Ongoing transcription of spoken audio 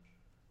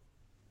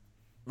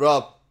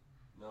Rob.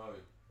 No.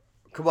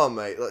 Come on,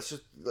 mate. Let's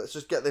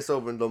just get this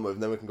over and done with,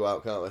 and then we can go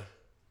out, can't we?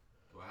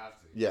 Do I have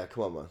to? Yeah,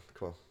 come on, man.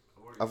 Come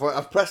on.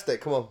 I've pressed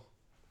it. Come on.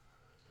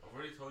 I've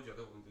already told you I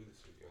don't want to do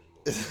this with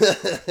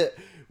you anymore.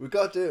 We've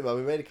got to do it, man.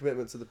 We made a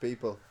commitment to the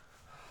people.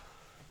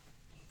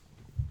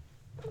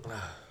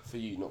 For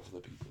you, not for the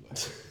people.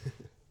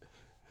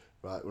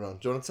 Right, we're on.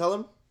 Do you want to tell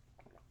them?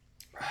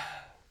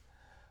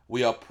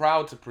 We are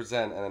proud to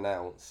present and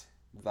announce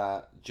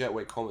that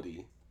Jetway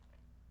Comedy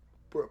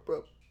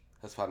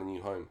has found a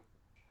new home.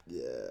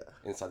 Yeah.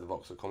 Inside the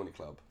Vauxhall Comedy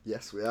Club.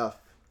 Yes, we have.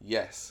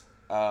 Yes.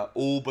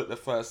 All but the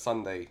first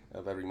Sunday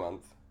of every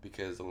month,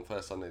 because on the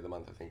first Sunday of the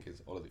month, I think,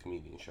 is Oliver the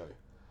Comedian show.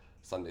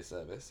 Sunday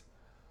service.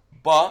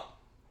 But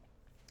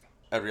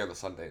every other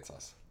Sunday it's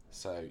us.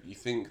 So you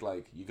think,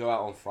 like, you go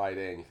out on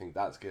Friday and you think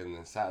that's good, and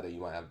then Saturday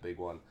you might have a big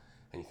one,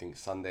 and you think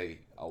Sunday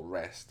I'll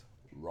rest.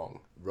 Wrong.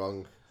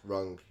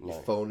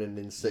 You're phoning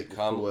in sick you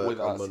come for work with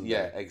on us. Monday.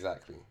 Yeah,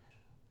 exactly.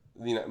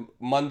 You know,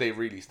 Monday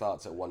really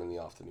starts at 1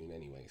 PM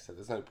anyway, so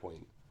there's no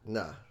point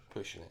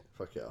pushing it.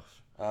 Fuck it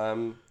off.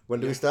 When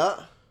do we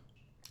start?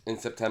 In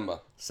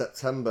September.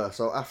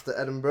 So after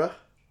Edinburgh,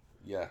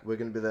 yeah, we're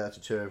going to be there to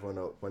cheer everyone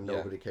up when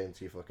nobody came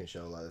to your fucking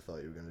show like they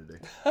thought you were going to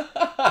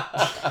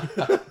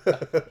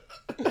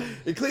do.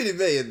 Including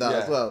me in that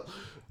as well.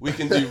 We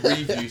can do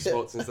review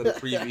spots instead of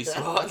preview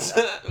spots.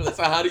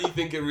 So how do you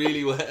think it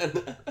really went?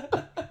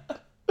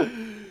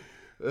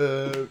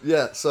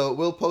 So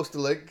we'll post a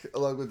link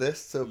along with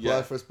this to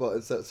apply for a spot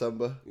in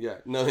September. Yeah,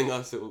 knowing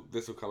us,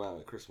 this will come out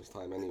at Christmas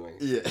time anyway.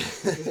 Yeah.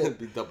 It'll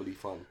be doubly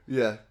fun.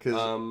 Yeah,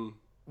 because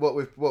what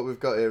we've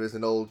got here is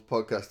an old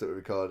podcast that we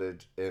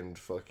recorded in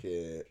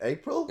fucking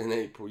April? In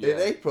April, yeah.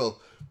 In April.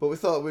 But we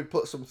thought we'd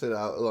put something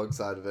out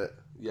alongside of it.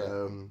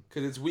 Yeah,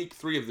 because it's week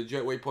 3 of the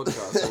Jetway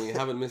Podcast and we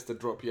haven't missed a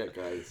drop yet,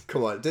 guys.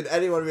 Come on, did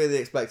anyone really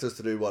expect us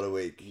to do one a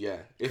week? Yeah,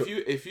 if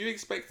you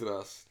expected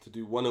us to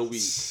do one a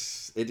week,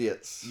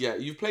 idiots. Yeah,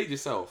 you've played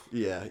yourself.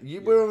 Yeah,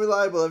 we're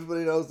unreliable.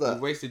 Everybody knows that.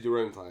 You've wasted your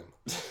own time.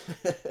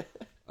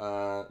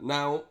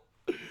 Now,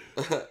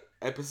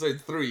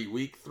 episode 3,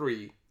 week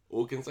 3,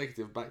 all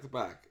consecutive back to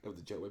back of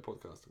the Jetway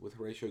Podcast with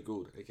Horatio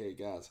Gould, aka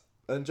Gaz.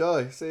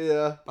 Enjoy. See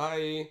ya.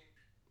 Bye.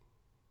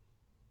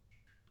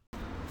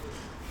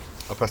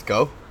 I'll press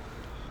go.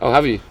 Oh,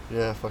 have you?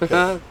 Yeah, fuck it.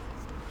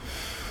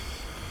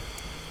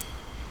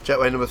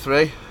 Jetway number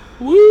 3.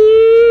 Woo!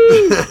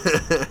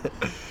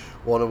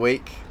 One a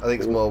week. I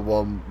think it's more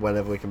one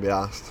whenever we can be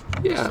asked.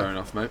 Yeah. That's fair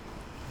enough, mate.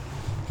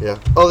 Yeah.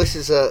 Oh, this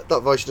is that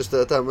voice you just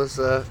heard then was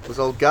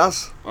old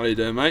Gaz. How you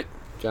doing, mate?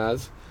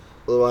 Gaz.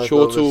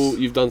 Chortle,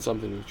 you've done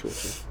something with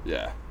Chortle.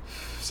 Yeah.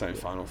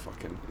 Semi-final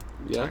fucking.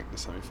 Yeah. Tanked the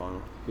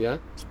semi-final. Yeah.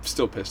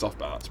 Still pissed off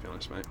about that, to be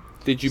honest, mate.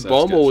 Did you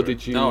bomb or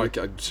did you? No, I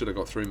should have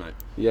got through, mate.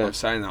 Yeah. I'm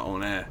saying that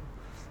on air.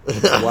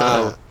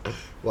 Wow.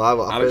 Wow,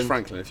 what Alex happened?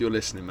 Franklin, if you're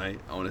listening, mate,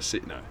 I want to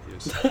see. No, he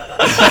was.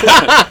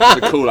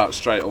 The call out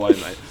straight away,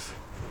 mate.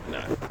 No,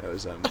 it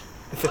was.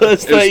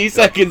 First 30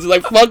 seconds,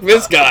 like, fuck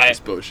this guy.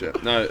 It's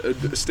bullshit. No,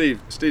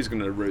 Steve's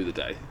going to rue the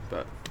day,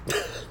 but.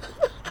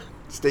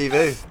 Steve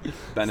who?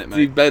 Bennett, mate.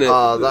 Steve Bennett.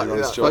 Oh,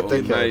 That's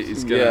fucking mate.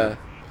 He's gonna. Yeah.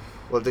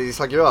 Well, did he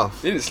slag you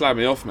off? He didn't slag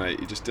me off, mate.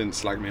 He just didn't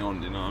slag me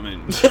on. You know what I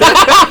mean?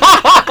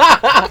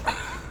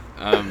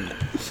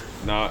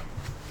 No,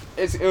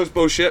 it was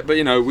bullshit. But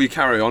you know, we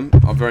carry on.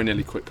 I very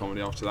nearly quit comedy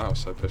after that. I was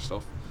so pissed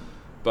off.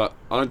 But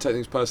I don't take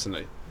things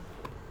personally.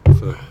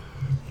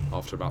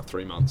 After about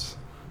 3 months.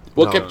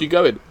 What kept you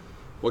going?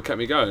 What kept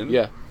me going?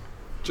 Yeah.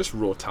 Just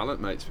raw talent,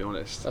 mate. To be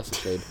honest. That's a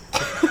shame.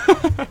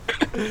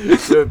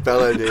 You're a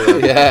bellow,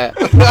 dude. Yeah.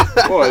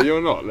 Well,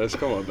 you're not. Let's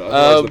come on.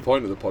 That's the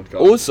point of the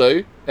podcast.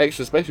 Also,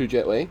 extra special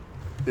Jetway.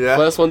 Yeah.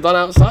 First one done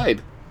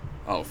outside.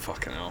 Oh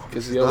fucking hell!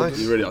 Nice.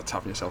 You really are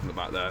tapping yourself in the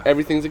back there.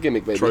 Everything's a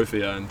gimmick, baby.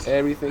 Trophy earned.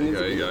 Everything is a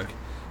There you gimmick. go.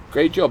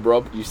 Great job,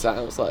 Rob. You sat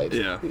outside.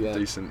 Yeah,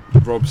 decent.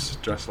 Rob's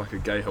dressed like a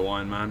gay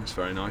Hawaiian man. It's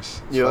very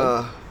nice. You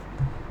are.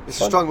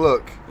 It's a strong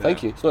look. Yeah.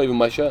 Thank you. It's not even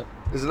my shirt.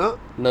 Is it not?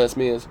 No, it's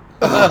Mia's.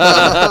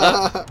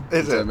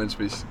 Is it? Meant to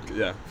be?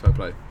 Yeah, fair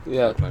play.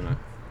 Yeah. Fair play, mate.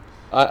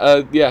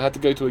 I had to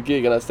go to a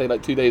gig and I stayed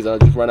like 2 days and I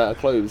just ran out of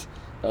clothes.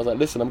 I was like,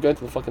 listen, I'm going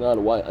to the fucking Isle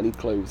of Wight. I need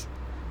clothes.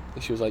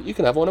 And she was like, you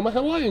can have one of my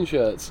Hawaiian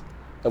shirts.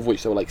 Of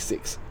which there were like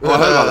 6. Oh, I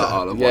heard about that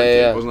Isle of Wight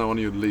gig. Yeah. Wasn't that one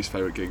of your least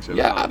favourite gigs?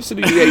 Yeah,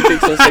 absolutely. 8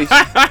 gigs on stage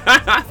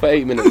for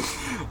 8 minutes.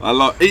 I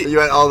love You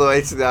went all the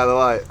way to the Isle of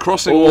Wight.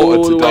 crossing All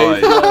water the to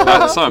way die. to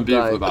That's something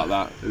die. beautiful about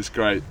that. It's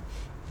great.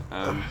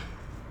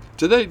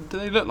 Do they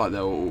look like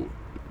they're all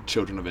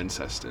children of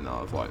incest in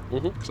Isle of Wight?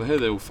 Because I hear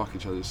they all fuck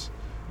each other's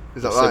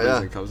Is that siblings right?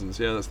 Yeah. and cousins.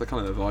 Yeah, that's the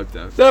kind of the vibe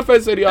there. No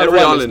offense to the Isle of Every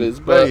Wight island-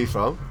 listeners, Where are but you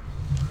from?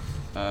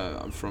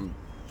 I'm from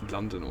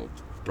London or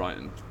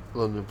Brighton.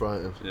 London,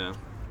 Brighton. Yeah.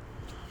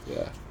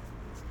 yeah.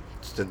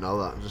 Just didn't know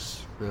that.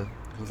 Just yeah.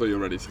 I thought you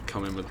were ready to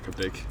come in with like a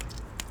big.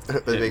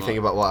 The big thing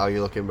about how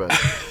you're looking, bro. Not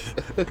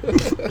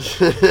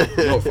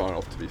far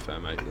off, to be fair,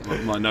 mate.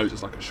 My nose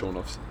is like a shorn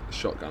off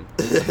shotgun.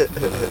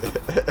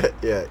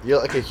 Yeah, you're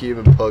like a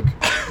human pug.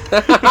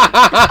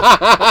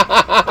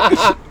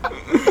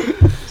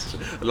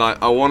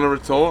 Like, I want to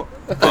retort,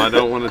 but I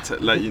don't want to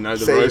let you know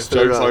the Save roast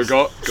the jokes I roast.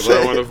 got, because I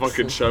don't want to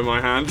fucking show my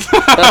hand.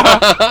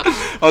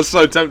 I was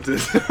so tempted.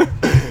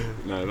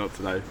 No, not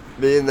today.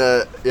 Me and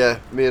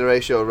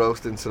Horatio are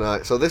roasting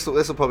tonight. So this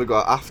will probably go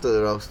out after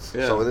the roast.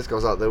 Yeah. So when this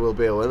goes out, there will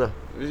be a winner.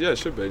 Yeah, it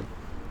should be.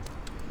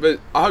 But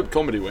I hope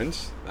comedy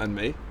wins, and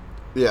me.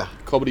 Yeah.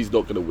 Comedy's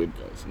not going to win,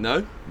 guys.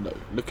 No? No,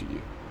 look at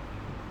you.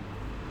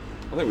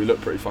 I think we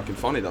look pretty fucking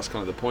funny, that's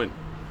kind of the point.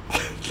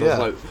 Yeah.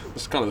 Like,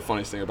 that's kind of the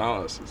funniest thing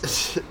about us.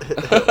 It's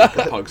like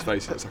a pug's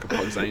face, it's like a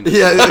pug's anus.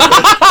 Yeah.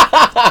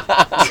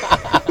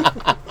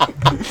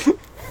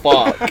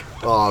 Fuck.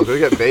 Oh, I'm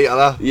going to get beat,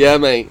 aren't I? Yeah,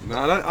 mate. No,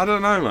 I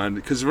don't know, man,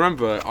 because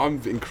remember,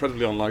 I'm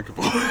incredibly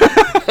unlikable.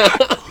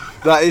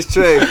 That is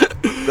true.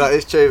 That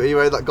is true. Are you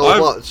wearing that gold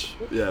watch?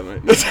 Yeah,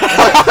 mate.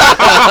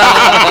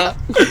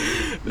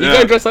 You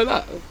don't dress like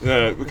that.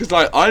 Yeah, because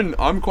like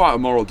I'm quite a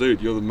moral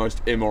dude. You're the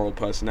most immoral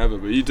person ever,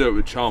 but you do it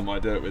with charm. I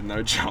do it with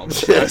no charm.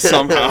 So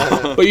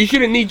somehow. But you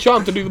shouldn't need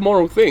charm to do the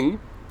moral thing.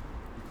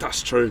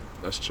 That's true.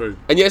 That's true.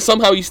 And yet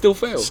somehow you still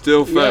fail.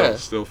 Still fail. Yeah.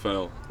 Still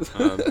fail.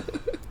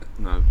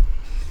 No,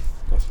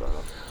 that's fair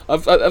enough.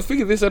 I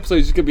figured this episode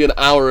is just gonna be an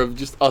hour of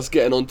just us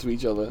getting onto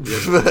each other.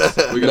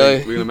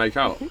 We're gonna make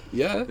out.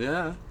 Yeah.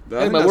 Yeah.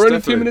 Hey man, we're only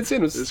 2 minutes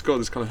in. It's got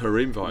this kind of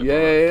harem vibe.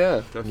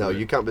 Yeah. Definitely. No,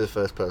 you can't be the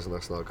first person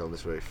that's not on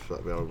this roof.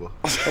 That'd be horrible.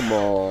 Come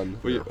on.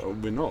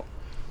 We're not.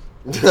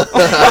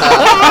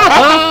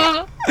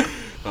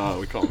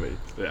 We can't be.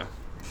 Yeah.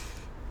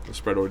 We've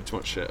spread already too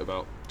much shit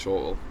about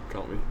Chortle.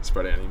 Can't we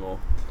spread it anymore?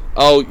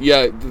 Oh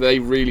yeah, they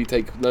really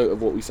take note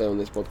of what we say on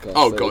this podcast.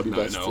 Oh so god, it'd be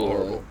no, best to,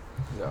 horrible.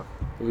 Yeah.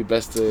 It'd be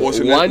best to What's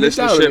your wind it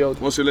down. listenership?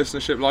 What's your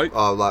listenership like?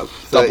 Oh, like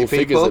 30 Double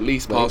figures people? at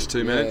least, mate. Past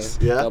 2 minutes?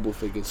 Yeah. Double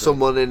figures.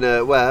 Someone in,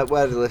 where do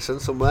they listen?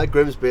 Somewhere?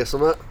 Grimsby or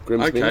something?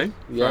 Grimsby. Okay,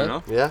 Yeah. fair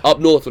enough. Yeah. Up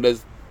north where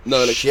there's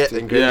no Shit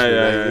electricity. in Grimsby,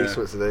 Yeah. mate. He's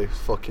something to do.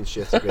 Fucking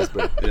shit in Grimsby.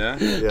 Yeah.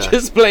 Yeah.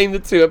 Just playing the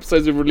 2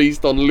 episodes we've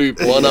released on loop,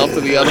 one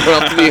after the other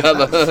after the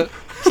other.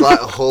 It's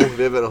like a Hull. Have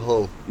you ever been a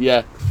Hull?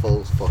 Yeah.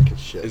 Full fucking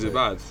shit. Is it mate.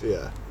 bad?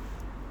 Yeah.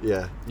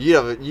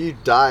 Yeah.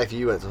 You'd die if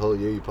you went to Hull,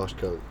 you posh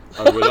cunt.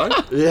 Oh, would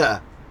I? Yeah.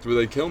 Would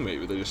they kill me?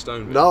 Would they just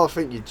stone me? No, I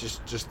think you're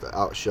just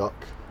out of shock.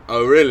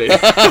 Oh, really?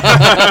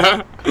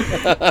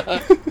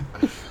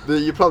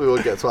 You probably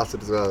would get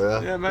twatted as well,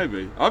 yeah? Yeah,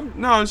 maybe.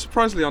 I'm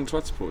surprisingly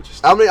untwattable.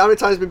 Just How many times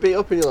have you been beat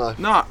up in your life?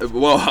 nah.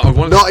 Well, I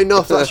once. Not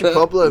enough, that's your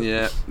problem.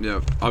 Yeah.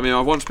 I mean,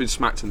 I've once been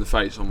smacked in the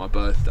face on my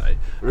birthday.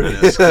 Really?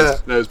 And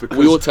it was because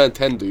We all turned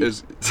 10, dude. it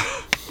was,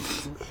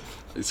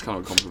 it's kind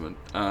of a compliment.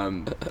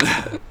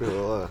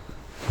 Oh,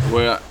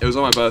 Where it was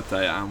on my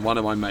birthday, and one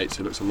of my mates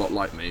who looks a lot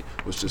like me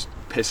was just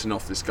pissing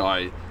off this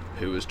guy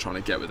who was trying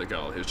to get with a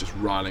girl. He was just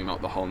riling him up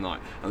the whole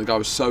night, and the guy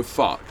was so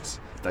fucked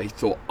that he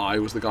thought I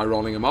was the guy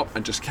rolling him up,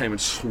 and just came and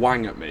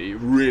swang at me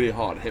really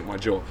hard, hit my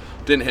jaw.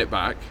 Didn't hit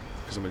back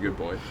because I'm a good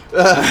boy.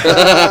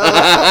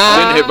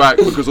 Didn't hit back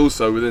because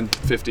also within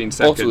 15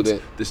 Bottled seconds,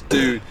 it. this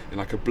dude in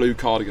like a blue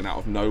cardigan out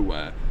of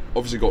nowhere.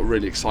 Obviously got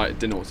really excited,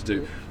 didn't know what to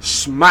do.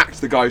 Smacked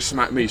the guy who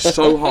smacked me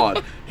so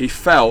hard, he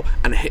fell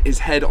and hit his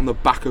head on the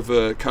back of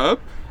a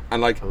curb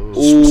and like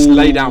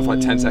lay down for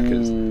like 10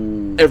 seconds.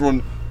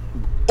 Everyone,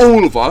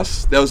 all of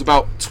us, there was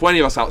about 20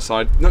 of us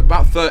outside, no,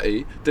 about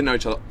 30, didn't know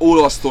each other. All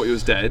of us thought he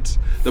was dead.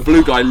 The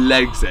blue guy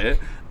legs it.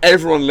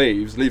 Everyone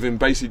leaves, leaving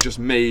basically just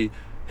me,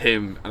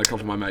 him, and a couple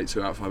of my mates who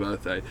are out for my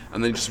birthday.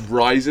 And then he just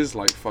rises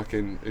like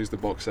fucking, who's the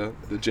boxer?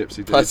 The gypsy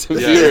dude. Tyson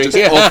Yeah, Fury. just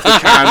off the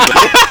can.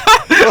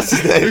 What's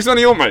his name? He's one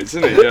of your mates,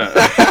 isn't he?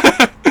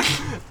 Yeah.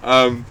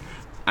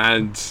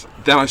 And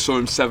then I saw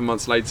him 7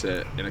 months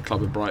later in a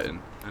club in Brighton,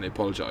 and he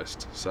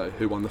apologised. So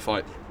who won the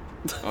fight?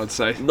 I'd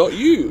say. Not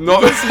you.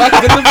 Not You got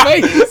smacked in the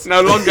face.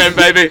 No, long game,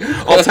 baby.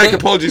 I'll take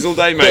apologies all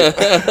day, mate.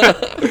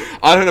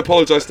 I don't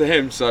apologise to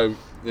him, so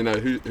you know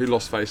who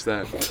lost face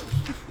there.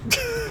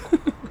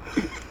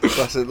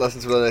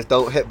 Lesson to learn is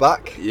don't hit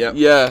back. Yep.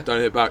 Yeah. Don't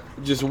hit back.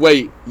 Just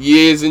wait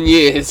years and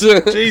years. So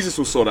Jesus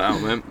will sort it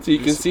out, man. you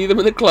can see them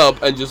in the club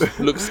and just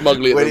look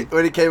smugly at them.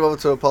 When he came over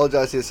to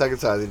apologise to you the second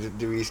time,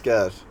 were you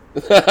scared?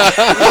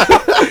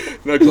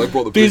 No, because I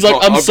brought the. He's blue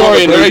like, card- I'm I brought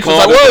sorry, the and blue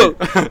Horatius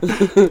like, card.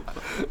 whoa!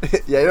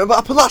 Yeah, you remember what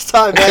happened last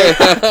time,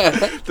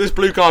 mate? This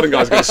blue carding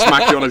guy's gonna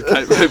smack you on his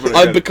table again.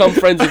 I've become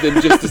friends with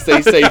him just to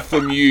stay safe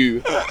from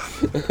you.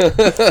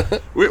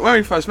 When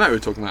we first met, we were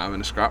talking about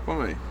having a scrap,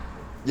 weren't we?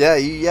 Yeah,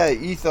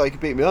 you thought you could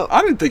beat me up.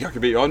 I didn't think I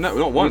could beat you. No,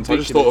 not once. I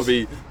just thought it'd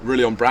Ridiculous. be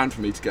really on brand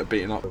for me to get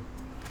beaten up.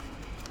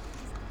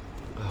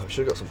 Oh, we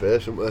should have got some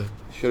beer, shouldn't we?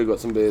 Should have got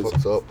some beers.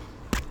 Fucked up.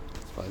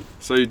 Fine.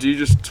 So do you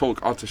just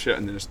talk utter shit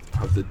and then just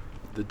have the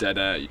dead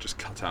air you just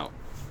cut out?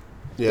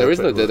 Yeah, There is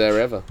no pretty dead much.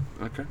 air ever.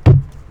 Okay.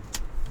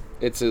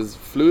 It's as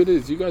fluid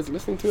as you guys are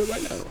listening to it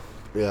right now.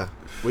 Yeah.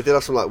 We did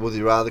have some like would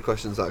you rather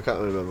questions that I can't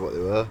remember what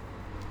they were.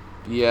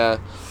 Yeah.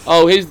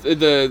 Oh, here's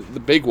the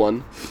big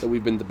one that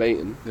we've been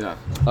debating. Yeah.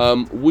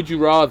 Would you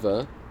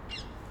rather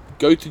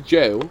go to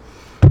jail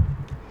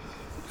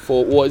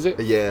for, what is it?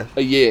 Yeah.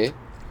 A year,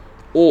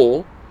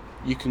 or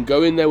you can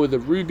go in there with a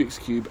Rubik's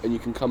Cube and you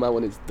can come out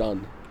when it's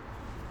done?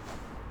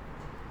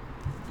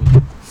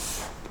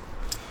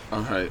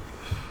 Okay.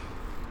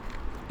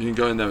 You can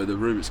go in there with the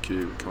Rubik's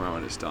Cube and come out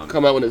when it's done.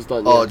 Come out when it's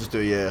done. Oh, yeah. just do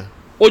a year.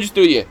 Or just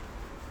do a year.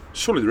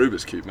 Surely the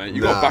Rubik's Cube, mate.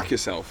 You got to back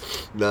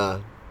yourself. Nah.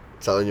 I'm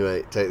telling you,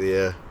 mate. Take the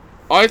year.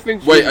 I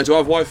think. Wait, do I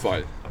have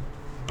Wi-Fi?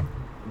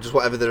 Just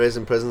whatever there is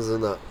in prisons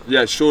and that.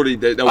 Yeah, surely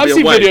there'll be a way. I've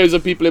seen videos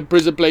of people in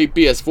prison play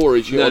PS4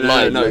 and shit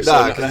online. No.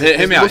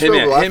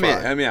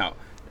 Hear me out.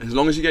 As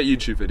long as you get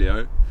YouTube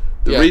video.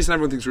 The reason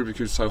everyone thinks Rubik's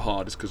Cube is so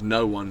hard is because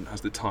no one has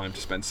the time to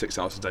spend 6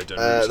 hours a day doing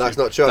Rubik's Cube. That's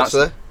not true,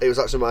 actually. It was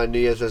actually my New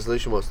Year's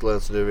resolution was to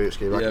learn to do Rubik's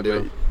Cube. I can do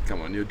it.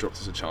 Come on, you were dropped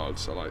as a child,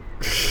 so like,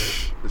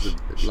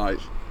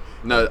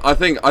 no, I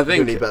think.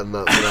 You need better than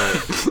that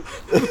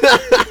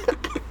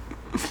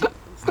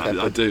tonight.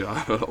 I do. I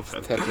have a lot of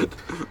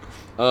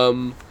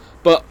fun.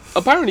 But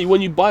apparently,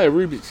 when you buy a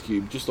Rubik's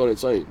Cube just on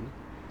its own,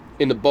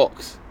 in the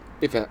box,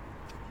 why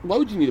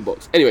would you need a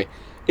box? Anyway,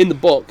 in the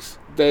box,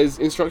 there's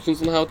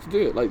instructions on how to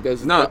do it. Like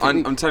there's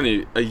I'm telling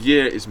you, a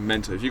year is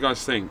mental. If you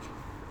guys think,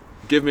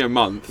 give me a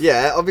month.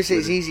 Yeah, obviously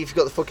it's easy if you've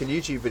got the fucking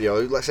YouTube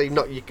video. Let's say you've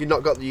not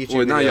got the YouTube video.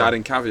 Well, now you're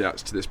adding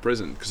caveats to this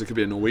prison because it could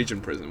be a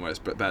Norwegian prison where it's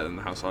better than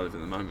the house I live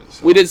in at the moment.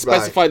 So. We didn't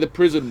specify the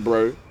prison,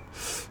 bro.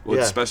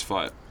 We'll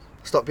specify it.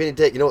 Stop being a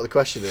dick. You know what the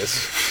question is.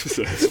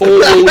 Stop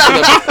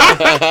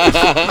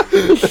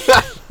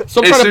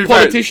trying to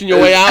politician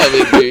your way out of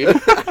it, dude.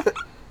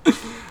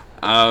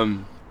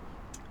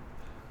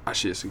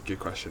 Actually, it's a good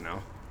question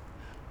now.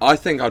 I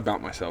think I'd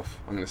back myself.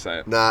 I'm going to say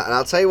it. Nah, and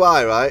I'll tell you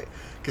why, right?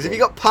 Because if you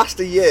got past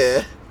a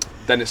year...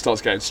 Then it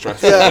starts getting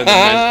stressful.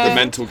 Then the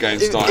mental game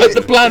starts.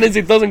 The plan is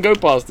it doesn't go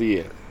past a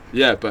year.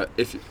 Yeah, but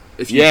if you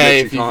it's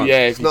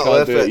not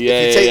worth it. If you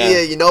take the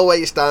year, you know where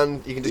you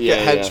stand. You can just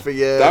get hench for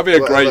your. That'd be a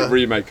great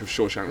remake of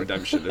Shawshank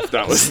Redemption if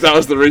that was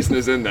the reason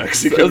it's in there.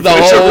 Because the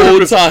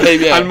whole time,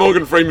 yeah. And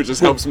Morgan Freeman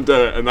just helps him do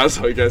it, and that's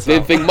how he gets out.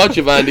 Didn't think much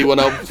of Andy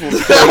when I was doing a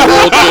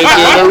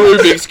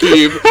Rubik's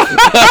Cube.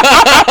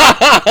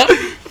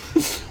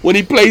 When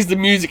he plays the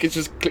music, it's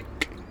just click,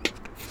 click, click,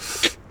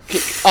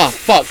 click. Ah,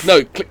 fuck,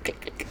 no, click,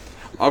 click, click.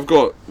 I've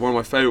got one of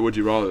my favourite Would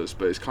You Rathers,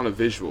 but it's kind of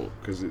visual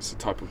because it's a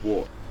type of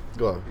war.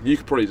 Go on. You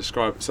could probably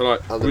describe it. So,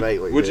 like,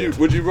 would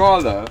you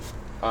rather,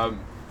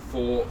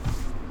 for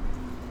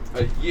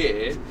a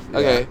year,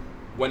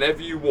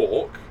 whenever you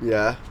walk,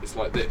 it's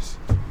like this.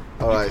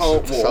 Alright,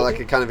 so like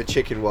a kind of a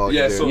chicken walk.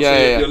 Yeah, so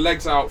your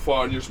legs out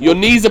far and your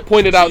knees are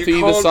pointed out to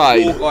either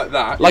side. Walk like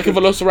that. Like a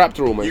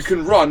velociraptor almost. You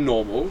can run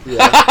normal.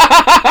 Yeah.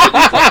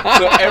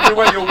 So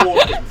everywhere you're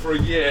walking for a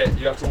year,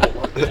 you have to walk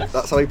like this.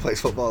 That's how he plays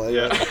football,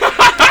 Yeah.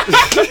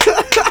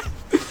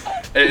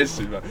 It is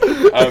super.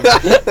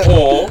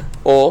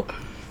 Or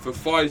for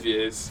 5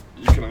 years,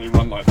 you can only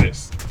run like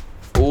this.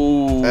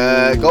 Ooh.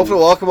 Go for a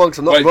walk amongst.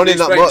 I'm not running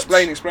that much.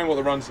 Explain what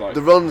the run's like.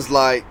 The run's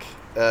like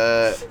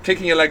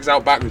kicking your legs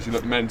out backwards. You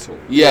look mental.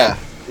 Yeah.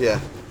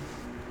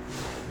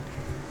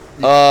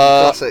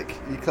 Classic.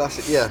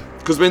 Yeah.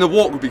 Because the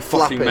walk would be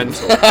fucking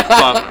mental.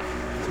 But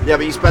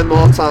you spend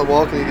more time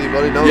walking than you do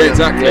running. Yeah,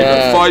 exactly.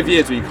 Yeah. But 5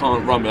 years where you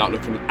can't run without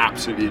looking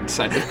absolutely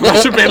insane.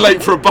 Imagine being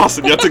late for a bus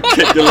and you have to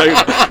kick your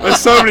legs. There's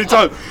so many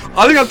times.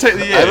 I think I'd take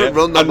the year. I haven't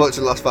run that much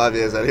in the last 5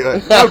 years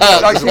anyway. No,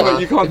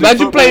 but you can't.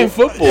 Imagine playing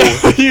football.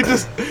 You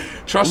just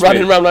trust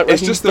running me. Around like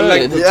it's just the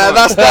length. Yeah,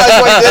 that's what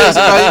it is.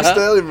 Raheem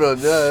Sterling run.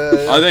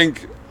 Yeah.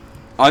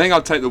 I think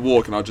I'd take the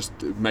walk and I'd just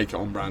make it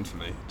on brand for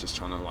me. Just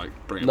trying to like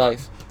bring it.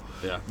 Nice. Back.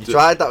 Yeah. You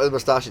tried that with a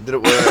moustache. It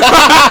didn't work.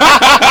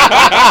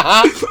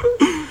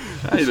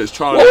 Hey, let's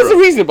try. What was the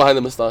reason behind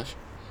the moustache?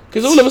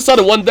 Because all of a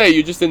sudden, one day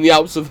you're just in the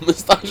Alps with a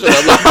moustache, and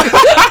I'm like,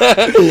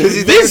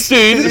 this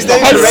dude has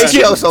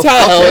skipped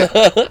town.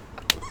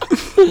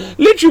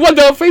 Literally one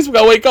day on Facebook,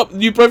 I wake up,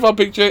 new profile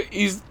picture.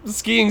 He's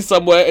skiing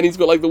somewhere, and he's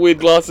got like the weird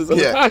glasses and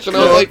the patch, and I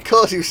was like, "Of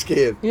course, he was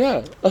skiing."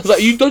 Yeah, I was like,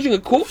 "Are you dodging a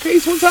court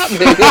case? What's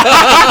happening?"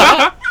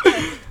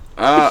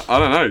 I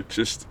don't know.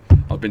 Just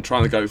I've been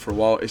trying to go for a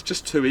while. It's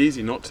just too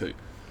easy not to.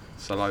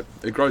 So like,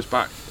 it grows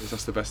back.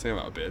 That's the best thing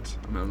about a beard.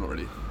 I mean, I'm not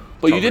really.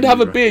 But you did have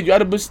a beard, you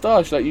had a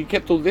moustache, like you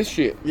kept all this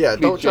shit. Yeah,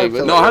 don't try.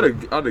 No, I had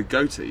a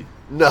goatee.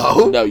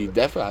 No, you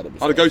definitely had a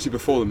moustache. I had a goatee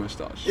before the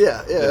moustache.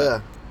 Yeah.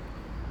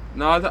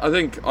 No, I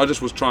think I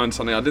just was trying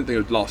something. I didn't think it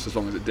would last as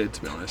long as it did,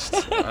 to be honest.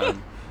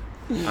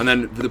 And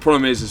then the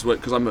problem is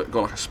because I've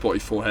got like a spotty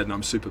forehead and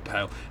I'm super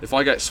pale. If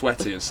I get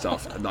sweaty and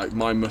stuff, and like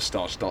my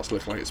moustache starts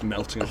looking like it's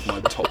melting off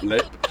my top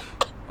lip.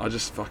 I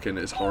just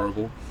it's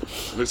horrible.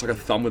 It looks like a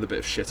thumb with a bit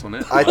of shit on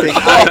it. I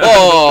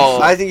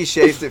think he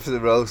shaved it for the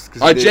roast.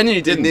 I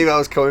genuinely didn't. He knew I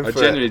was coming for it. I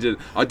genuinely did.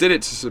 I did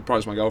it to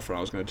surprise my girlfriend. I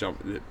was going to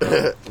jump.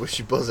 Was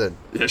she buzzing?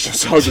 Yeah, she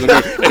was.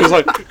 It was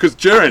like because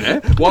during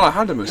it, while I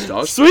had a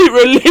moustache, sweet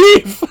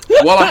relief.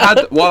 While I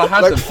had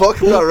like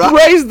fucking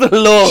praise the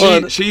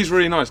Lord. She's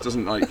really nice.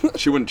 Doesn't like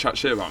she wouldn't chat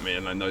shit about me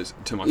and then knows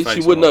to my face.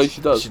 She would know. She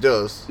does. She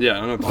does.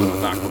 Yeah, I know behind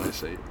my back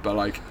obviously, but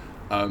like.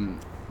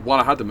 While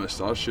I had the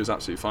moustache, she was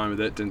absolutely fine with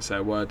it. Didn't say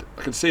a word.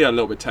 I could see her a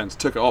little bit tense.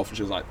 Took it off, and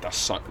she was like, "That's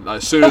so." Like,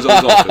 as soon as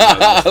I was off, it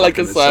was like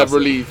a sigh of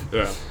relief.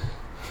 Yeah.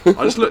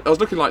 I was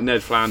looking like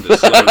Ned Flanders.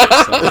 Slowly, so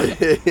I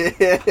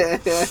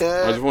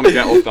just want to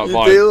get off that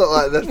vibe. You do look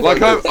like Ned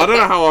Flanders. I don't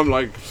know how I'm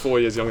like 4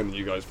 years younger than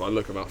you guys, but I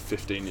look about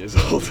 15 years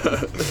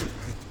older.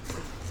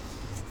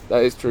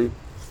 That is true.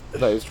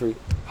 That is true.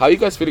 How are you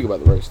guys feeling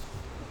about the roast?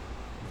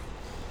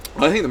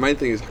 I think the main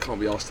thing is I can't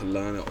be asked to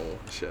learn it all.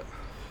 Shit.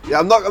 Yeah,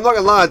 I'm not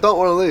gonna lie. I don't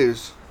want to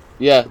lose.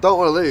 Yeah. I don't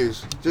want to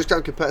lose. Just 'cause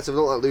I'm competitive. I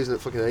don't like losing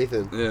at fucking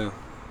anything. Yeah.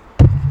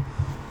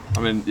 I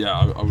mean, yeah,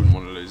 I wouldn't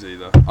want to lose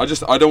either. I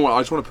just want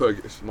to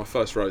put my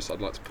first roast. I'd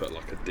like to put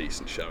like a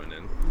decent showing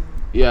in.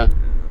 Yeah. That's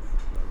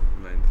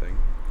the main thing.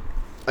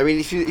 I mean,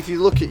 if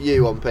you look at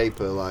you on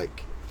paper,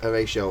 like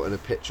Horatio and a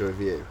picture of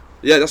you.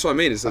 Yeah, that's what I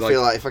mean. Is I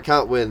feel like if I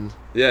can't win,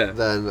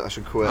 then I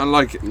should quit. And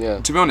like, Yeah.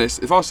 to be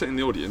honest, if I was sitting in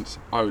the audience,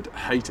 I would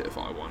hate it if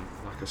I won,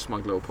 like a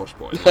smug little posh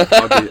boy.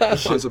 Like,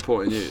 I'm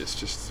supporting you. It's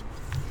just.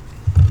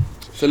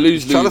 So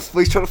lose. He's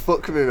trying to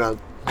fuck me, man.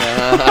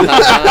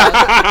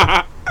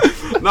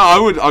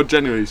 No, I'd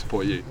genuinely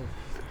support you.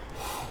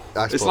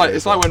 It's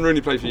like when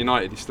Rooney played for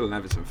United. He's still an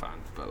Everton fan,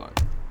 but like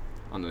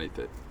underneath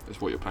it, it's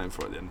what you're playing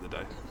for at the end of the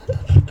day.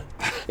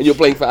 And you're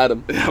playing for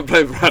Adam. Yeah, I'm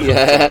playing for Adam.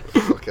 Yeah.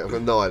 Okay, I've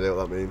got no idea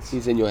what that means.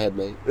 He's in your head,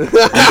 mate. That's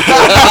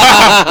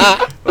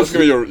gonna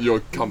be your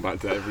comeback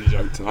to every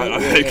joke tonight, I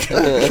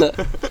think.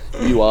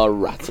 You are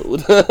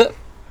rattled. No,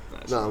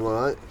 I'm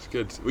alright. It's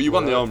good. Well, you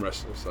won the arm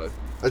wrestle, so.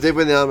 I did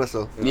win the arm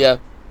wrestle. Yeah.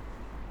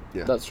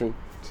 Yeah. That's true.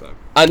 So.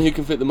 And who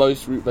can fit the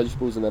most root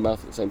vegetables in their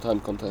mouth at the same time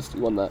contest.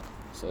 You won that.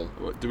 So.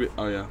 What, do we?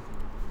 Oh yeah.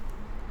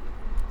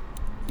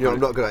 You know, I'm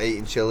not good at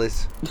eating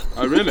chilies.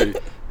 Oh really?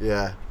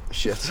 Yeah.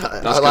 Shit.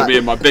 That's gonna be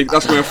in my big.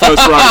 That's gonna be my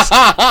first roast.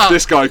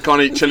 This guy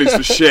can't eat chilies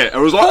for shit. I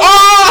was like,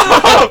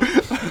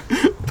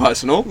 oh!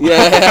 Personal.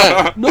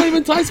 Yeah. Not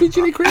even Thai sweet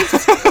chili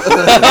crisps. No.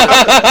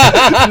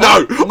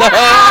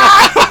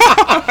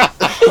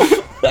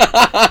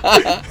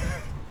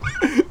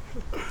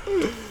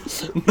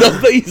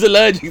 Not that he's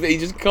allergic, that he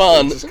just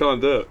can't. Just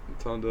can't do it.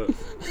 Can't do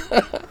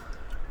it.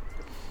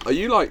 Are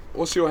you like?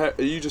 What's your hair?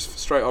 Are you just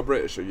straight up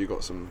British, or you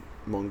got some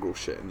mongrel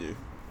shit in you?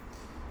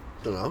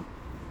 Don't know.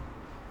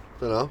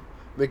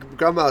 My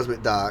grandma's a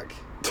bit dark.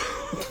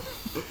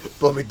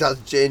 But my dad's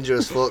ginger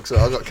as fuck, so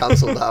I got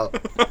cancelled out.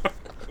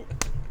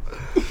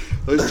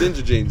 Those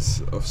ginger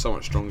genes are so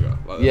much stronger.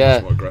 Like, they're Yeah.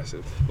 much more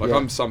aggressive. Like Yeah.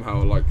 I'm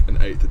somehow like an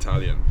 8th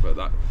Italian, but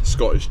that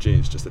Scottish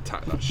genes just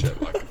attack that shit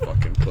like a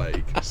fucking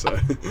plague. So.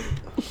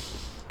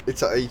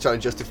 Are you trying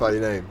to justify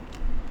your name?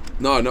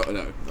 No. I'd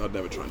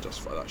never try and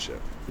justify that shit.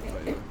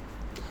 But, you know.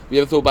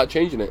 You ever thought about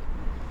changing it?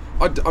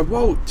 Well, do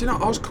you know,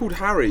 I was called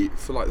Harry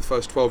for like the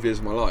first 12 years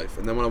of my life,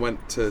 and then when I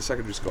went to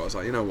secondary school, I was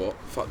like, you know what,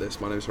 fuck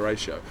this, my name's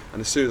Horatio.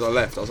 And as soon as I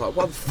left, I was like,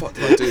 why the fuck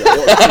did I do that?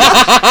 What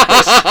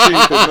a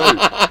stupid move.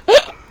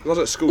 I was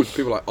at school with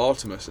people like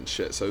Artemis and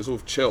shit, so it was all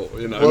chill,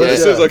 you know. Well,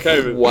 As soon as I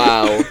came in.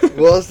 Wow.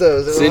 Was there?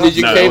 As soon as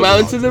you No, came it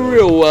out wasn't into the hard.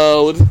 real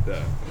world. Yeah.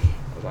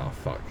 I was like, oh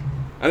fuck.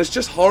 And it's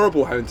just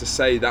horrible having to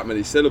say that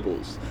many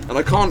syllables. And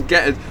I can't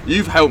get it.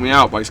 You've helped me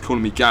out by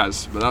calling me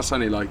Gaz, but that's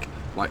only like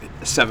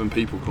 7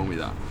 people call me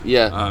that.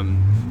 Yeah.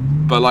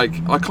 But like,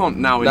 I can't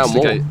now Now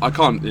instigate. more. I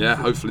can't. Yeah,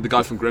 hopefully the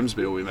guy from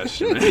Grimsby will be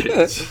messaging me.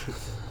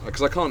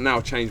 Because I can't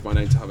now change my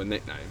name to have a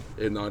nickname,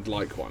 even though I'd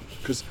like one.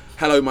 Because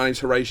hello, my name's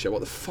Horatio. What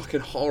the fucking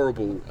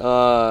horrible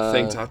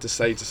thing to have to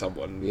say to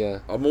someone. Yeah.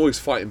 I'm always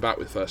fighting back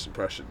with first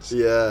impressions.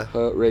 Yeah.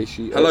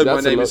 Horatio. Hello, my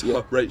That's a name lot, is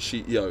yeah.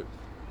 Horatio.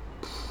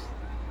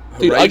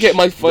 Dude, I get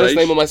my first Horatio.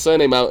 name and my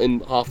surname out in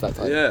half that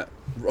time. Yeah,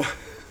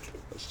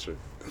 that's true.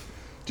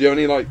 Do you have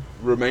any like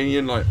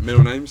Romanian like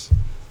middle names?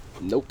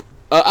 Nope.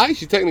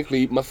 Actually,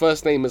 technically, my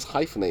first name is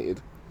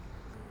hyphenated.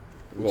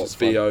 What, is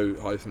fun.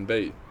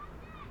 B-O-B?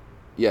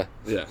 Yeah.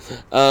 Yeah.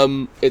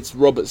 It's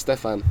Robert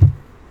Stefan.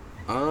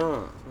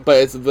 Ah. But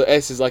it's the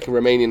S is like a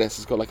Romanian S.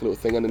 It's got like a little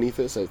thing underneath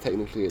it, so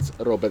technically it's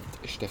Robert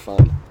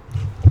Stefan.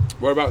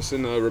 Whereabouts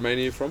in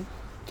Romania are you from?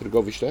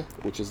 Târgoviște,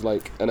 which is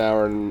like an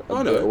hour and a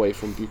I know bit it. away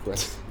from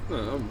Bucharest. No,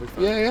 I'm a big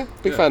fan. Yeah.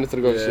 Big Yeah. fan of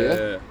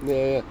Târgoviște, Yeah.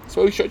 Yeah. That's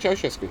where we shot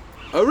Ceausescu.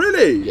 Oh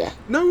really? Yeah.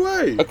 No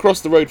way.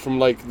 Across the road from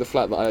like the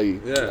flat that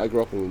I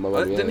grew up in with my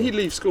mum. Didn't he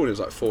leave school when he was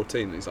like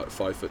 14 and he's like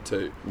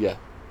 5'2"? Yeah.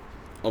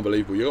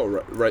 Unbelievable. You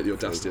got to rate the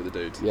audacity of the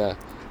dude. Yeah.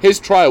 His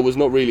trial was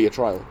not really a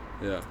trial.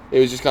 Yeah. It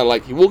was just kind of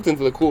like he walked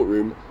into the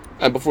courtroom,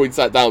 and before he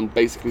sat down,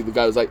 basically the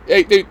guy was like,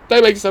 "Hey, dude,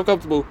 don't make yourself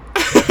comfortable.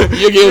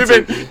 You're guilty."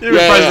 You've been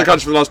praising the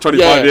country for the last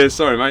 25 years.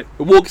 Sorry, mate.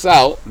 He walks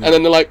out, and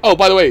then they're like, "Oh,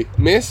 by the way,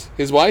 miss,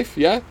 his wife,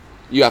 yeah,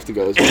 you have to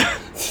go as well."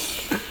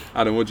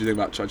 Adam, what do you think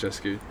about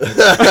Ceausescu?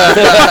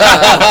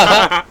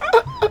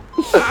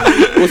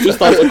 What's your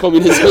stance on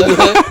communism?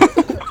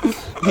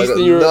 I got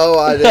no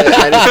idea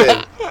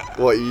anything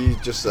what you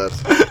just said.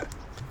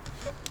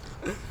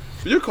 But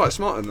you're quite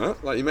smart in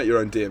that. Like, you make your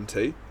own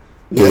DMT.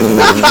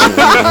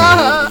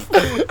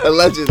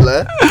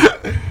 Allegedly.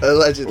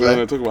 We're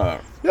going to talk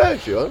about Yeah,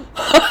 if you want.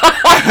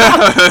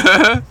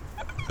 that.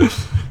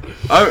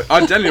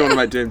 I genuinely want to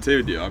make DMT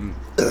with you.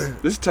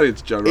 This is telling you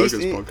to Joe Rogan's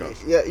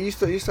podcast. Yeah, you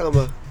still have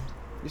a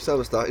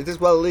stash. It is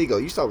well illegal.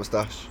 You still have a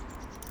stash.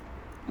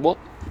 What?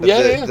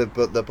 Yeah.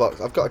 The box.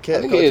 I've got a kit.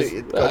 I think it is.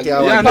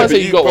 Yeah, no, say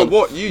you got one.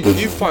 what you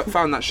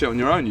found that shit on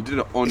your own. You did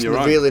it on your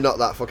own. It's really not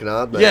that fucking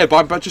hard, mate. Yeah,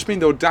 but I just mean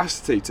the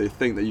audacity to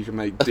think that you can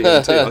make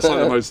DMT. That's like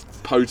the most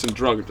potent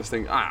drug. And just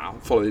think,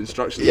 follow the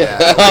instructions. Yeah.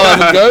 I'll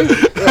have a go.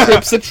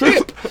 Trip's a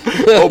trip.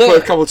 Or put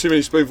a couple too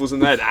many spoonfuls in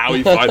there.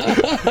 You fine.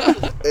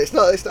 It's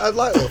not. I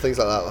like little things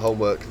like that, like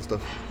homework and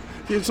stuff.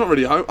 It's not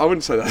really I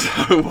wouldn't say that's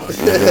homework.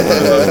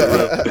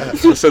 I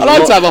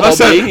like to have a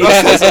hobby.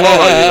 That's a lot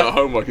that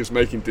homework is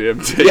making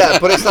DMT. Yeah,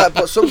 but it's like,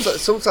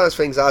 sometimes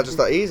things are just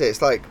that easy.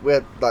 It's like we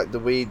had like the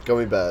weed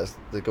gummy bears,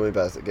 the gummy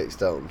bears that get you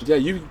stoned. Yeah,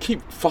 you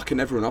keep fucking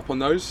everyone up on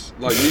those.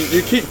 Like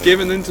you keep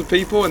giving them to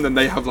people, and then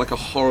they have like a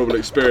horrible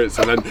experience,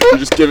 and then you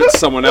just give it to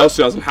someone else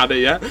who hasn't had it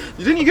yet.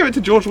 Didn't you give it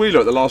to George Wheeler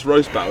at the last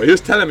roast battle? He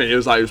was telling me he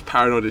was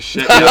paranoid as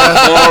shit. He had a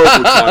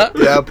horrible time.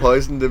 Yeah, I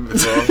poisoned him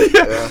before.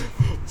 Yeah.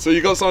 So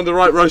you got someone to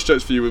write roast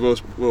jokes for you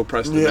with Will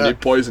Preston, and you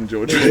poisoned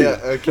George.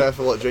 Yeah,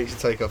 careful what drinks you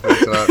take off me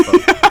tonight.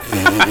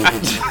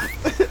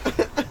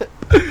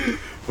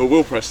 But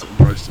Will Preston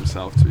roast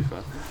himself, to be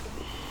fair.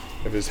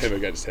 If it was him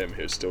against him,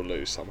 he would still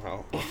lose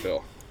somehow, I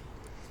feel.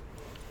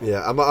 Yeah,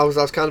 I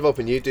was kind of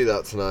hoping you'd do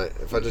that tonight.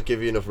 If I just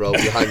give you enough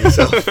rope, you hang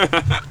yourself.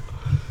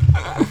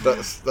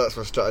 That's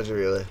my strategy,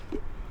 really.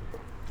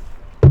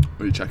 What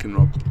are you checking,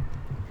 Rob?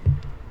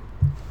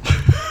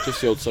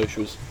 Just the old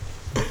socials.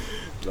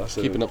 That's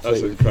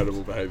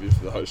incredible behaviour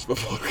for the host of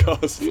the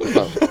podcast.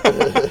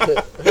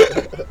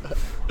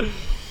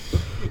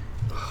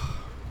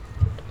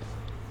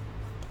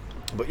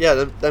 But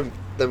yeah, them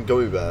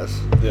gummy bears.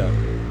 Yeah.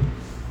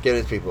 Giving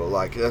it to people,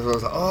 like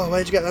everyone's like, oh,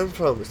 where'd you get them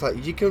from? It's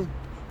like you can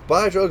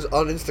buy drugs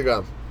on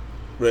Instagram.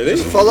 Really?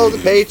 Just follow the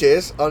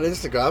pages on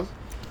Instagram,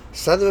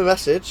 send them a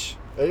message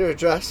and your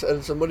address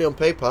and some money on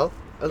PayPal,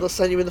 and they'll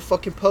send you in the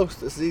fucking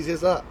post. It's as easy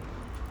as that.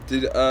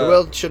 The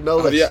world should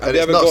know this, and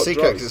it's not a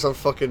secret because it's on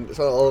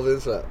all over the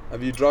internet.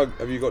 Have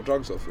you got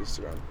drugs off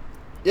Instagram?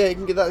 Yeah, you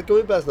can get that at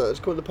gummy bears now.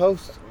 Just go in the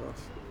post.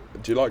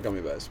 Do you like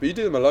gummy bears? But you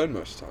do them alone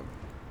most of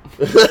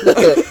the time.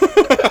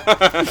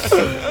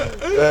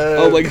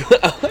 Oh my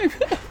god!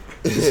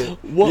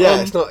 What,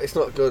 yeah, it's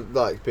not good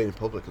like being in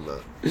public and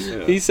that.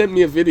 Yeah. He sent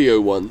me a video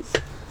once.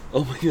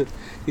 Oh my god!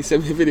 He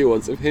sent me a video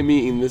once of him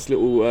eating this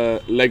little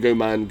Lego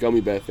Man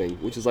gummy bear thing,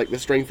 which is like the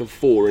strength of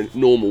 4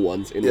 normal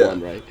ones in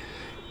one, right?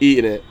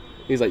 Eating it.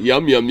 He's like,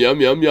 yum, yum, yum,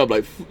 yum, yum,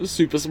 like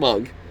super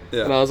smug.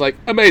 Yeah. And I was like,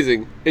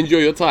 amazing, enjoy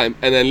your time.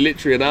 And then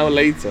literally an hour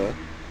later,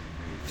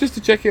 just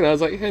to check in, I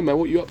was like, hey man,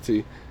 what you up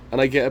to? And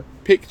I get a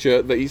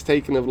picture that he's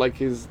taken of like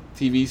his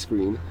TV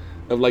screen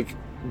of like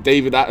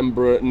David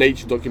Attenborough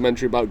nature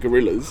documentary about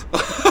gorillas.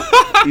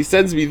 He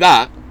sends me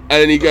that,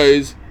 and then he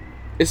goes,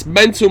 it's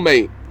mental,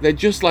 mate. They're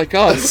just like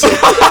us.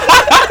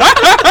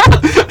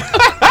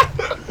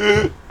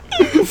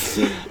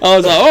 I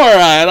was like,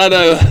 alright, I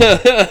know.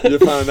 You're a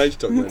fan of nature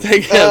documentary.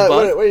 Take care,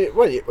 bud.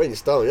 When you're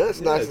stoned, yeah,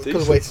 it's nice. It's a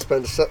good way to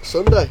spend a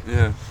Sunday.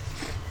 Yeah.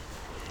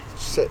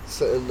 Sit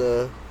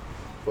and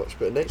watch a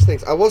bit of nature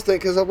things. I was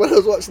thinking, because when I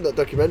was watching that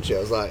documentary, I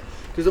was like,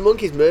 because the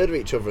monkeys murder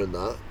each other and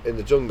that in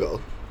the jungle.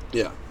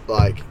 Yeah.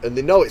 Like, and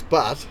they know it's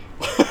bad.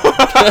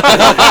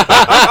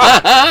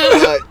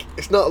 Like,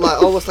 it's not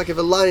like almost like if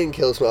a lion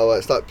kills someone,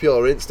 it's like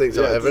pure instinct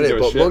or whatever, innit?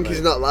 But monkeys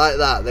are not like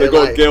that. They've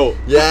got like, guilt.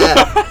 Yeah,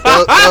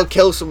 they'll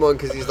kill someone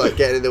because he's like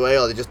getting in the way,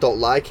 or they just don't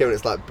like him, and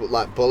it's like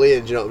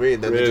bullying. Do you know what I mean?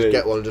 And then they just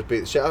get one and just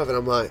beat the shit out of him.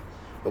 And I'm like,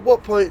 at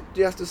what point do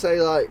you have to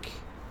say like?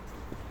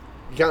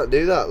 You can't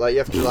do that. Like you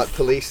have to like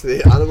police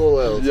the animal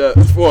world. Yeah,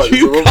 what?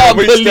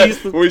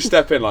 When we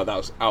step in like that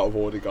was out of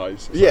order,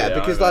 guys. It's yeah,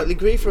 because like they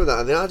grieve from that,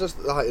 and they are just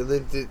like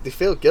they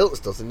feel guilt and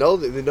stuff. They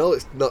know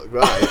it's not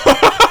right.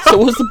 So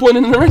what's the point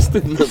in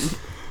arresting them?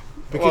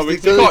 Because they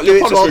do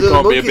it to all the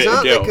other monkeys,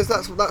 aren't they? Because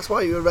that's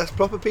why you arrest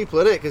proper people,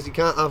 innit? Because you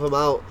can't have them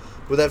out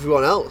with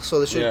everyone else. So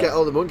they should get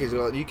all the monkeys.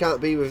 Like, you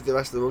can't be with the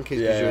rest of the monkeys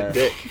because you're a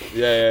dick.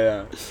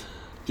 Yeah.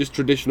 Just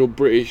traditional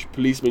British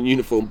policeman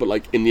uniform, but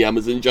like in the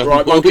Amazon jungle.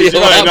 Right, monkeys, you've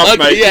done enough,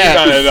 mate.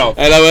 Yeah. You've done enough.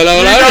 Hello.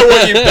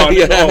 You know what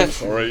you've done. Oh, I'm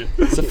sorry.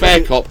 It's a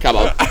fair cop, come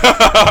on.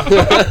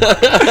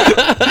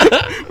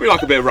 We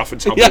like a bit of rough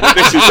and tumble, but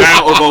this is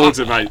out of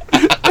order, mate.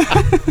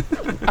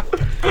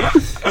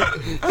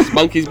 It's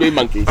monkeys being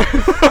monkeys.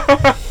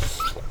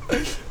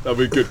 That'll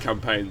be a good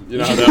campaign. You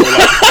know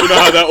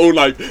how they're all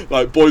like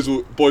boys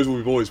will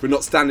be boys. We're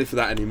not standing for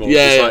that anymore.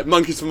 Yeah, it's like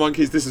monkeys for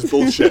monkeys. This is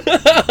bullshit.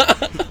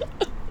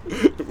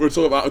 We're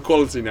talking about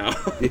equality now.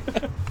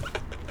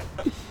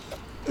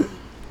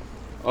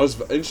 I was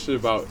interested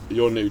about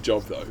your new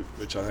job though,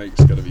 which I think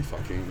is going to be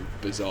fucking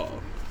bizarre.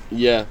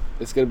 Yeah,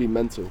 it's going to be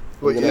mental.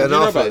 Well, do you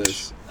know about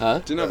this? Huh?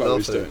 Do you know about what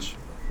he's doing?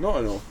 Not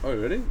at all. Oh,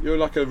 really? You're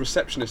like a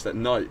receptionist at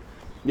night.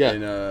 Yeah.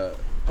 In a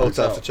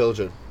hotel for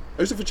children.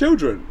 Oh, is it for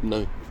children?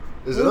 No.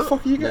 Is Where it the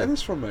fuck are you getting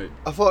this from, mate?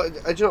 I thought,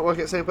 did you not work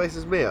at the same place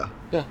as Mia?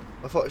 Yeah.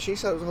 I thought she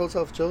said it was a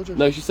hotel for children.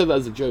 No, she said that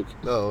as a joke.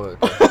 No.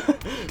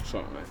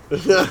 Sorry, mate. So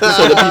that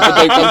people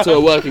don't come to her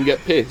work and get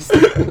pissed.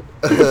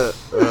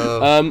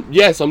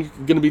 Yes, I'm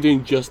going to be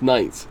doing just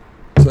nights.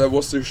 So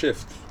what's the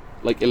shift?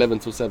 Like 11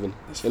 till 7.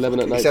 11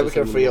 at night. Except we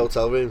can free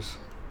hotel rooms.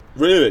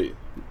 Really?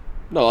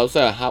 No, I'll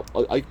say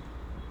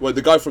Well,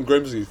 the guy from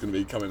Grimsby is going to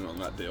be coming on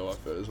that deal, I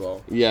feel, as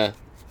well. Yeah.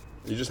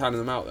 You're just handing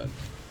them out then?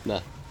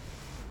 Nah.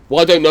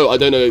 Well, I don't know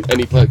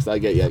any perks that I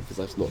get yet because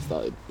I've not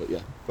started. But yeah.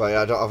 Right,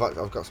 yeah, I've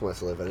got somewhere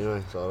to live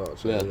anyway, so I don't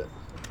actually need it.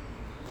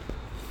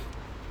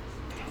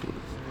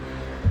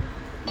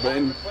 But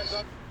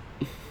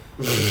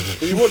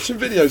are you watching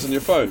videos on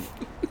your phone?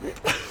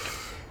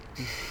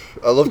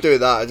 I love doing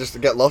that. I just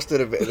get lost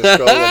in a bit of the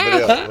scrolling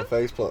video on my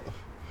Facebook.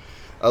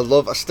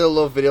 I still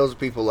love videos of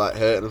people like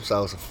hurting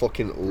themselves. I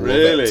fucking love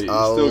it.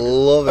 I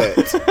love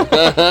it.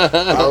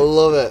 I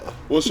love it.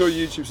 What's your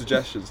YouTube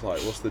suggestions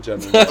like? What's the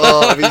general?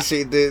 Oh, have you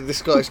seen the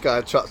Scottish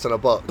guy trapped in a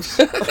box?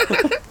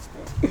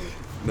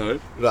 No.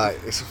 Right,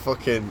 it's a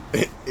fucking.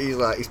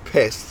 He's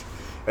pissed,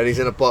 and he's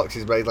in a box.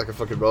 He's made like a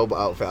fucking robot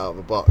outfit out of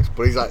a box,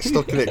 but he's like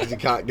stuck in it because he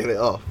can't get it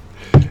off.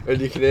 And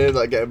you can hear him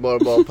like getting more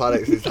and more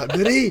panicked. He's like,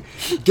 Marie,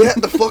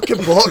 get the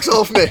fucking box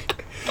off me!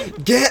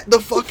 Get the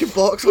fucking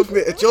box off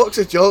me! A joke's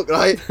a joke,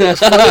 right? It's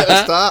funny at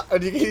the start,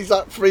 and he's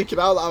like freaking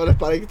out, like having a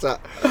panic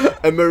attack.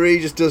 And Marie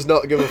just does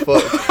not give a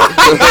fuck.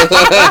 Just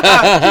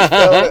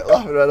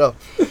laughing right off.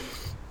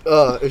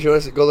 If you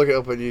want to go look it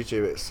up on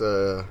YouTube, it's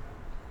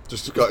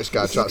just a Scottish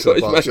guy trapped in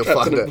a box. You'll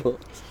find it. Have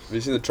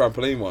you seen the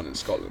trampoline one in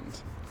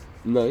Scotland?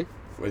 No.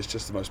 Where it's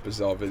just the most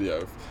bizarre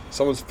video.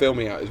 Someone's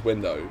filming out his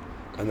window.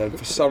 And then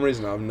for some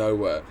reason out of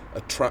nowhere,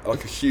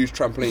 like a huge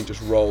trampoline just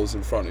rolls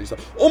in front. And he's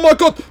like, "Oh my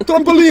god,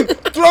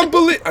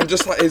 trampoline!" And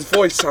just like his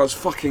voice sounds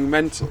fucking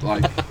mental.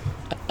 Like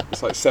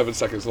it's like 7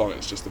 seconds long.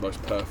 It's just the most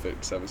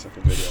perfect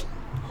 7-second video.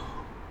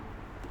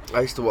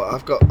 I used to watch.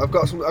 I've got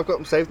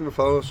them saved in my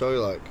phone. I'll show you,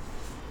 like,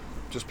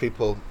 just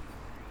people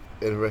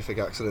in horrific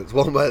accidents.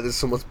 One where there's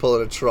someone's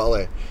pulling a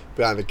trolley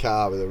behind a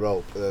car with a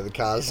rope, and then the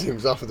car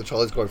zooms off and the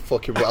trolley's going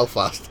fucking well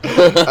fast. And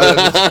then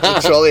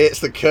the trolley hits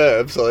the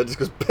curb, so it just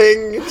goes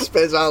ping,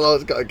 spins out low,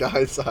 it's got a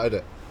guy inside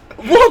it.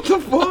 What the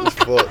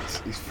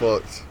fuck? He's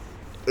fucked.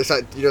 It's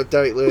like, you know,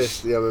 Derek Lewis,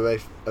 the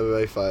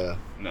MMA fighter.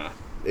 Nah.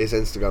 His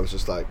Instagram's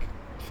just like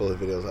full of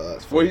videos like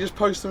that. Well, he just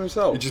posts them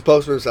himself? He just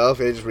posts them himself,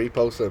 he just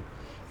reposts them.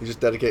 He just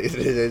dedicated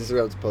his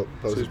Instagram to post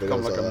so he's videos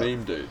become like a that.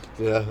 meme dude?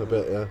 Yeah, a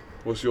bit, yeah.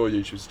 What's your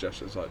YouTube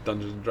suggestions, like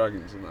Dungeons and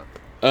Dragons and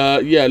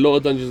that? Yeah, a lot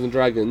of Dungeons and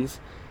Dragons,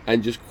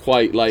 and just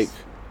quite like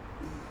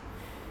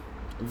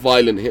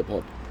violent hip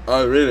hop.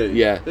 Oh really?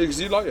 Yeah.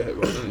 Because you like your hip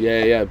hop, don't you?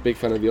 Yeah. Big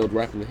fan of the old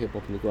rap and the hip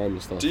hop and the grime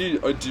and stuff. Do you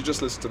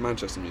just listen to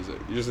Manchester music?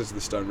 You just listen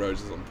to Stone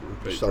Roses on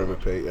repeat? Just on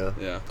repeat, yeah.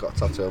 Yeah. Got a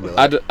tattoo on my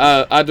leg.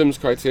 Adam's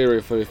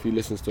criteria for if he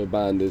listens to a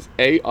band is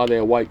A, are they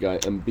a white guy,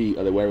 and B,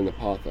 are they wearing a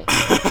parka?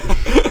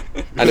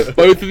 And if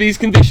both of these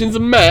conditions are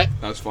met,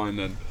 that's fine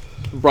then.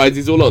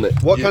 Brides's all on it.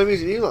 What kind of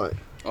music do you like?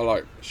 I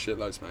like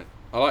shitloads, mate.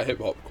 I like hip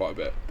hop quite a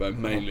bit, but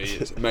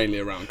it's mainly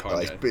around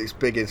Kanye. It's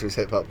big into his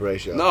hip hop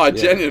ratio. No, I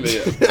genuinely.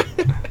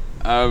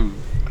 I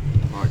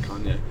like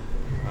Kanye.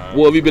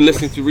 What have you been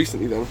listening to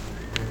recently then?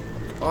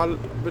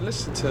 I've been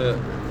listening to.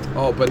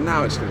 Oh, but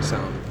now it's going to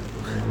sound.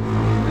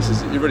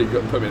 You really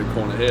got to put me in a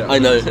corner here. I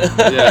know.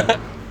 Yeah.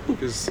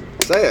 Because.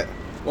 Say it.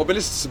 Well, I've been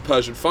listening to some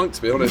Persian funk,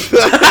 to be honest.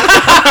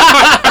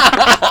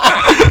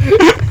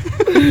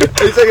 Are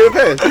you taking a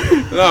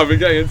piss? No, I've been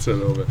getting into it a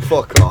little bit.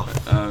 Fuck off.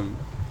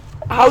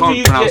 How do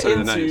you get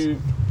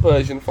into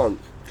Persian funk?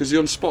 Because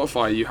on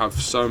Spotify you have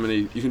so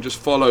many, you can just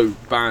follow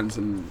bands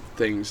and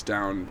things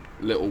down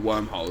little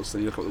wormholes,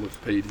 then you look up the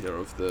Wikipedia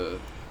of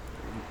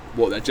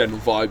what their general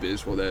vibe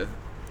is, what they're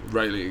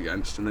railing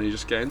against, and then you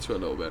just get into it a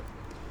little bit.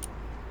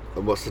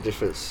 And what's the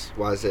difference?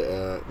 Why is it,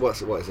 what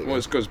is it? Well,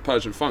 it's because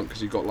Persian funk,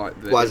 because you've got like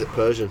why is it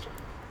Persian?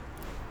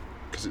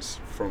 Because it's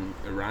from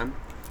Iran.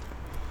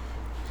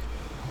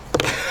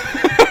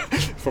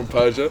 From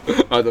Persia?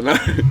 I don't know.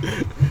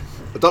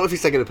 I don't know if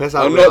he's taking a piss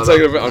out I'm of me. not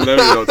taking a piss. I'm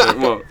never not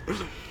taking what?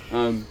 I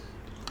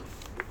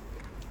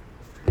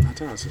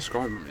don't know how to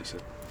describe them.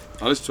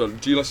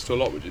 Do you listen to a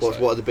lot? Would you say?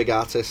 What are the big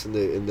artists in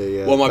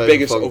the well, my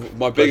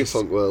biggest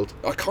funk world?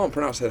 I can't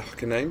pronounce their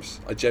fucking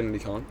names. I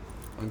genuinely can't.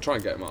 I can try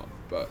and get them up,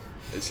 but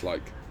it's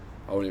like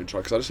I won't even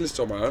try because I just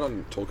listen to it on my own. I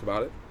don't talk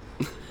about it.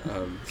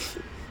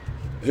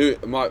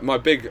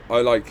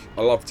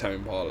 I love Tame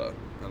Impala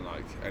and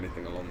like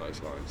anything along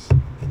those lines.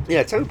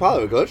 Yeah, Tame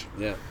Impala are good.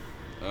 Yeah.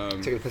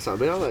 Taking a piss out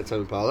of me, I like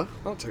Tame Impala.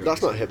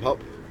 That's not hip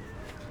hop.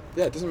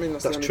 Yeah, it doesn't mean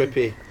that's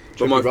trippy.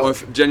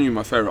 But genuinely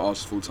my favourite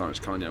artist of all time is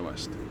Kanye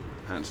West,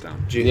 hands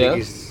down. Do you think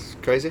he's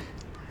crazy?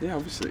 Yeah,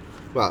 obviously.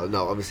 Well,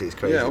 no, obviously he's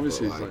crazy. Yeah,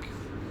 obviously he's like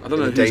I don't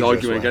know who's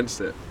arguing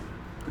against it.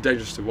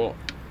 Dangerous to what?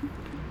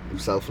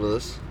 Himself and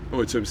others.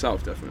 Oh, to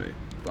himself definitely.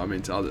 But I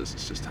mean to others,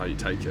 it's just how you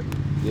take it.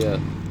 Yeah.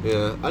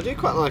 I do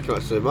quite like him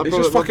actually.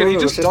 He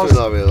just does.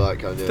 Really like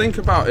Kanye. Think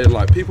about it,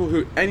 like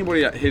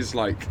anybody at his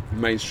like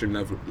mainstream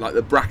level, like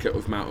the bracket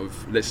of amount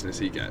of listeners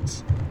he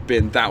gets,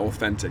 being that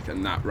authentic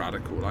and that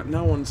radical, like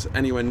no one's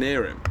anywhere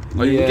near him.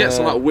 Like you can get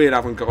some like weird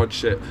avant-garde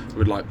shit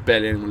with like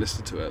barely anyone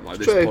listening to it, like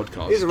this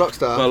podcast. He's a rock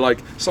star. But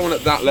like someone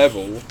at that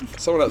level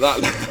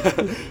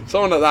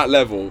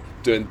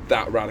doing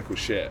that radical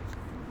shit,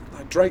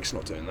 like Drake's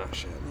not doing that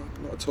shit,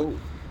 not at all.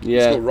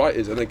 Yeah. It's got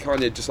writers, and then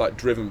Kanye just like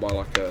driven by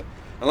like and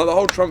like the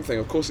whole Trump thing.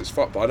 Of course, it's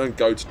fucked, but I don't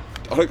go to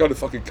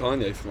fucking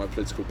Kanye for my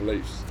political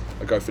beliefs.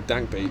 I go for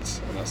dank beats,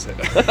 and that's it.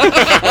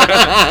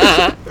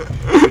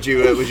 Would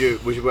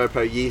you wear a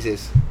pair of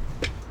Yeezys?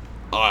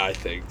 I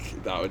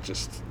think that would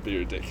just be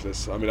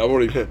ridiculous. I mean, I've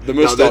already the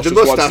moustache. The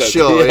moustache,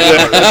 sure.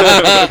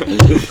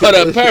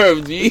 Got a pair of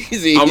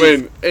Yeezys. I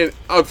mean,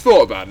 I've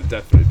thought about it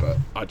definitely, but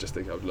I just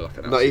think I would look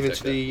like an. Not even dickhead.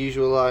 to do your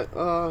usual like,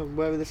 oh, I'm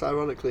wearing this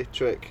ironically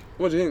trick.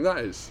 What do you think that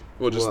is?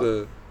 Well, just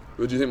What?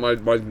 What do you think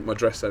my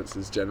dress sense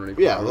is generally?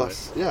 Yeah, quite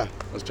that's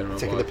That's generally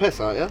taking right. the piss,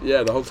 aren't you?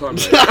 Yeah, the whole time.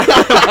 Mate.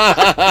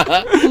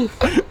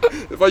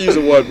 If I use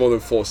a word more than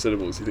 4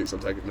 syllables, he thinks I'm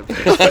taking the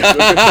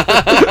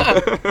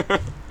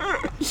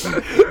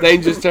piss.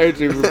 Dangerous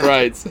territory for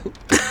brides. You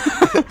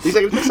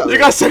taking the piss out of You me?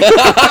 guys say.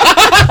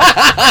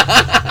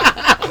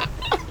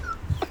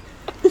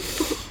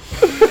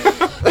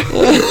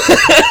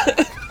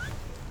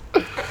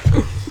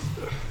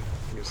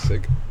 You're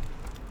sick.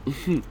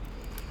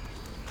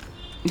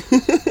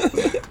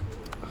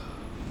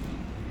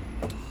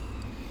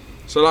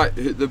 So, like,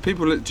 the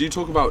people, do you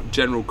talk about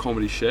general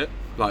comedy shit?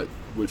 Like,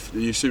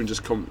 you assume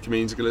just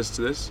comedians are going to listen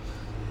to this?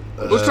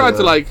 Let's try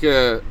to like,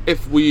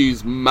 if we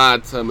use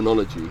mad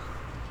terminology,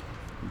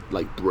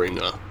 like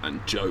bringer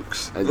And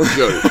jokes. and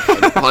joke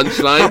and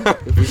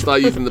punchline, if we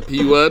start using the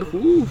P word,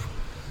 whoo.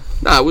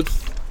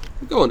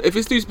 Go on. If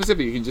it's too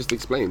specific, you can just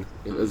explain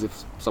as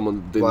if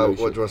someone didn't know What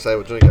do shit. you want to say?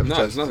 What do you want to get off No, your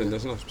there's chest? nothing.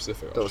 There's nothing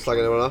specific. Don't slag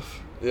anyone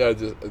off. Yeah,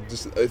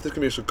 just if there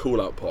can be a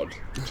call-out pod,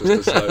 just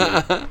to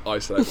slowly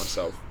isolate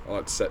myself. I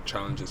like to set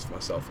challenges for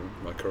myself in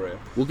my career.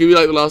 We'll give you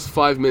like the last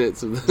 5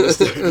 minutes of the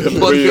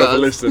Read off a podcast.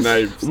 list of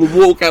names.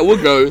 We'll walk out,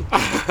 we'll go,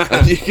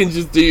 and you can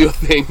just do your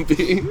thing,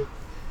 B.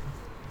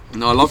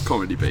 No, I love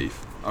comedy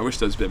beef. I wish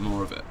there was a bit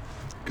more of it.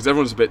 Because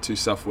everyone's a bit too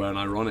self-aware and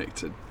ironic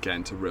to get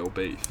into real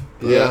beef.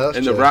 Yeah, that's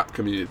In the true. rap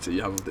community,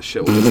 you have all the shit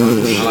all the time.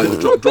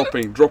 And,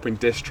 like dropping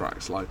diss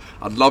tracks. Like,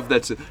 I'd love there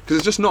to, because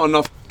there's just not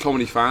enough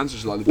comedy fans. Which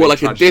is like the big Like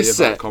a tragedy diss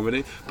about set.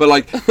 comedy. But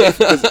like, 'cause,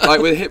 like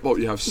with hip hop,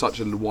 you have such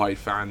a wide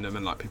fandom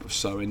and like people are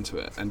so into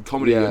it. And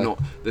comedy, Yeah. you're not.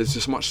 There's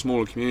just a much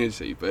smaller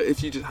community. But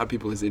if you just have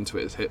people as into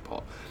it as hip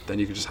hop, then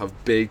you could just have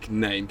big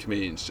name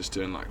comedians just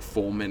doing like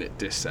 4-minute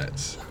diss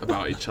sets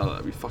about each other.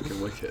 That'd be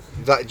fucking wicked.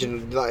 That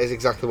is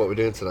exactly what we're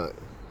doing tonight.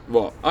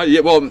 What? Oh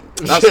yeah, well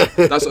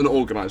that's an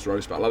organised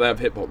roast battle. Like they have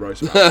hip hop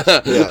roast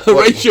battles. Yeah.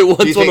 Horatio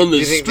wants Do you one think- on the do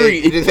you think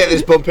street. Do you think they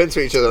just bump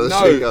into each other on the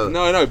street?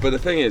 No. But the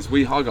thing is,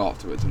 we hug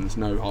afterwards, and there's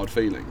no hard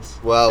feelings.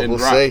 Well, In we'll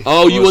rap. see.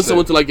 Oh, you We'll want see.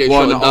 someone to like get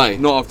Well, shot and die?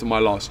 Not after my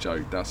last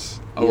joke. I Yeah.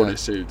 already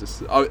assumed. It's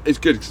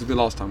good because it's the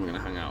last time we're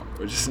going to hang out,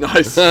 which is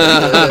nice.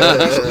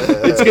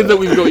 It's good that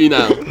we've got you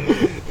now. I'm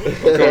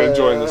kind of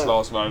enjoying this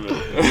last moment.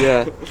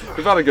 Yeah.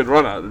 We've had a good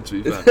run out of them,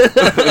 to be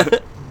fair.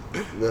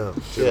 No.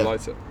 I Yeah.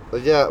 liked it.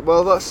 But yeah.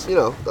 Well, that's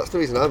the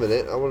reason I'm in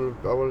it. I really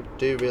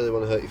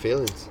want to hurt your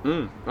feelings.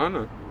 I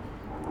know.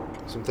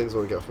 Some things I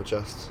want to get off my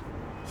chest.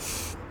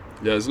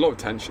 Yeah, there's a lot of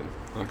tension.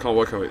 I can't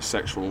work out if it's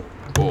sexual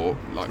or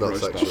like Not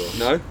roast sexual.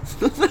 battle.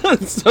 No?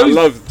 So, I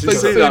love. Do you so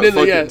see that? soon in the-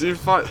 Fucking, yeah. do you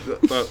fight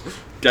that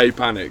gay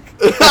panic?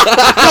 Not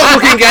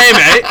fucking gay,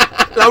 mate.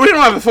 Like, we don't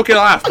have a fucking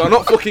laugh, but I'm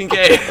not fucking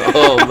gay.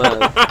 Oh man.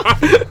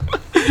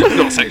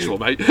 Not sexual,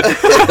 mate.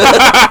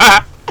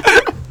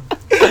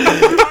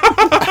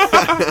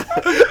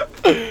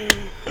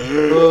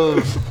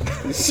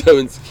 He's so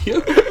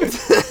insecure.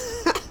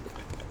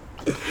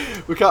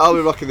 We can't all be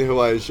rocking the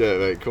Hawaiian shirt,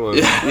 mate. Come on.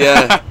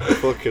 Yeah.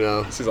 Fucking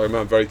hell. Seems like a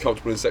man very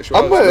comfortable in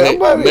sexuality. I'm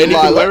wearing Mainly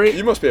lilac. can wear it.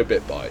 You must be a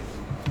bit bi.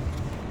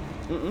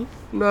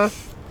 Nah.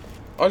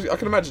 I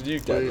can imagine you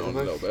getting Wait, on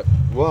a little bit.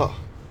 What?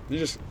 You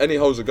just any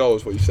holes are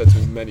goals. What you've said to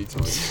me many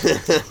times,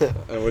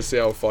 and we'll see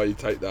how far you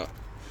take that.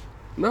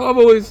 No, I've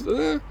always.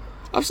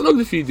 I've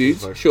slugged a few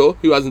dudes, sure,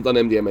 who hasn't done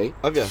MDMA.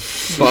 Have you?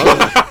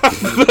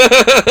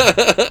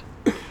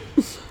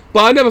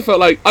 But I never felt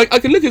like. I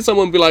can look at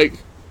someone and be like,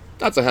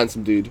 that's a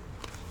handsome dude.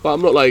 But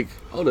I'm not like,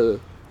 oh no. You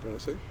want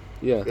to see?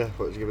 Yeah. Yeah.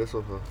 What did you give this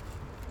one for?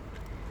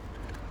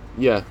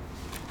 Yeah.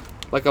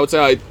 Like I would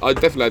say, I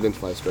definitely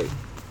identify as straight.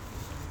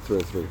 Through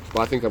and through.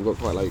 But I think I've got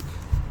quite like.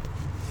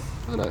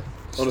 I don't know.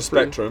 On a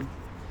spectrum.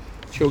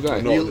 Chill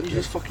guy. Not- You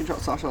just fucking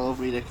dropped sash all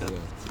over your dick.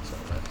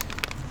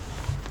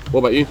 What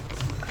about you?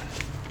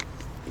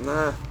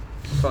 Nah. I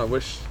kind of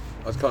wish.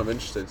 I was kind of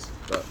interested,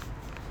 but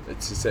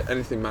it's just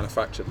anything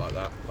manufactured like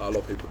that. Like, a lot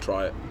of people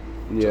try it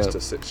Yeah.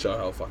 just to show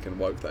how fucking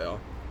woke they are.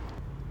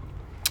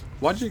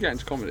 Why did you get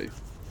into comedy?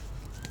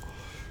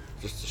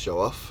 Just to show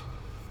off.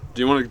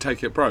 Do you want to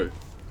take it pro?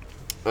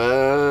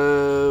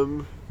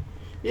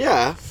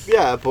 Yeah,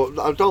 but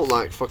I don't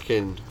like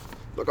fucking.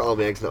 I've got all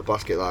my eggs in that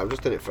basket. Like I'm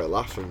just in it for a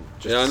laugh and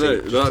just. Yeah, I to know.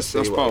 see- just to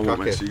That's see part of the what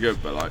crack makes is. you good,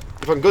 but like.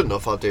 If I'm good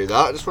enough, I'll do that.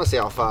 I just want to see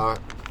how far and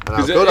how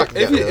Because good I can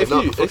get. if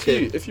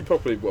Fucking- you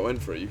properly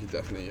went for it, I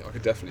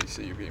could definitely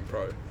see you being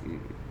pro.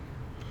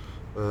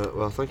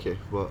 well, thank you,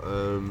 but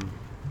I'm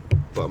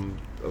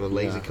a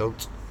lazy Yeah.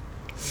 cunt.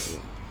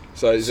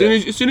 So As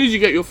soon as you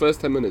get your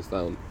first 10 minutes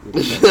down.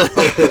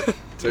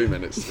 2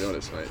 minutes, to be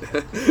honest, mate.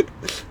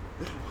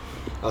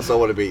 That's all I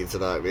want to beat you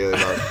tonight, really,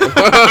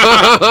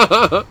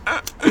 man.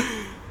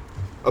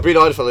 I'll be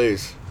annoyed if I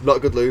lose. I'm not a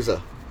good loser.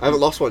 I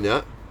haven't lost one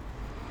yet.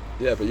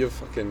 Yeah, but you're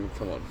fucking.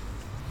 Come on.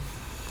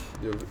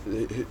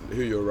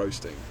 who you're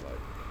roasting,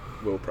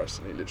 like Will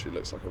Preston, he literally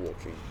looks like a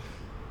walking.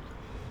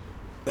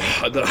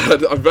 I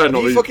better not.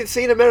 Have you fucking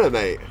seen a mirror,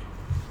 mate?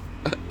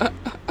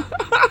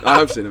 I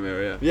have seen a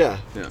mirror, Yeah.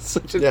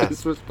 Such a Yeah.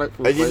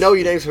 disrespectful. And you know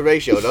your name's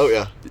Horatio, don't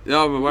you?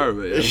 Yeah, I'm aware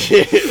of it.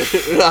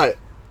 Yeah. Right.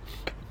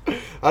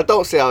 I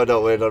don't see how I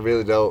don't win. I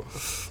really don't.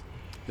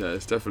 Yeah,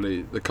 it's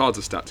definitely the cards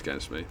are stacked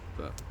against me,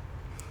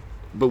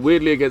 But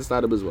weirdly against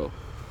Adam as well.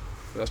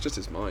 that's just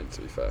his mind.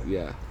 To be fair.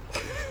 Yeah.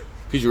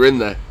 Because you're in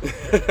there,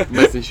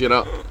 messing shit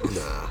up.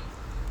 Nah.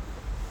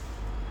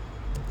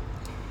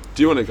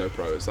 Do you want to go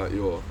pro? Is that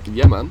your?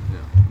 Yeah, man.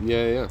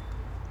 Yeah.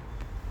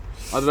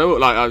 I don't know.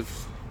 Like I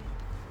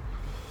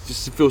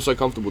just feel so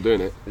comfortable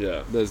doing it.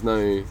 Yeah. There's no,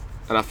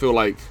 and I feel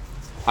like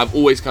I've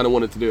always kind of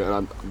wanted to do it, and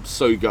I'm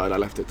so gutted I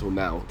left it till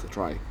now to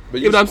try. But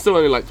Even though I'm still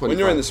only like 25. When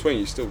you're in the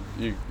swing,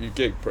 you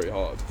gig pretty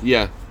hard.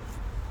 Yeah.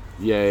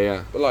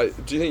 But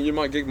like, do you think you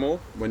might gig more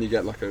when you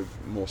get like a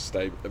more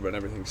stable, when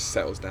everything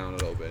settles down a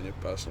little bit in your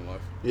personal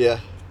life? Yeah.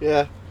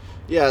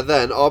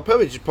 Then I'll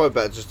probably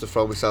better just to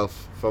throw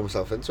myself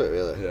into it.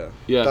 Really.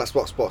 Yeah. That's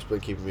what's been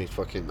keeping me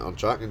fucking on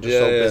track and just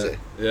so busy.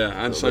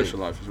 Yeah, and social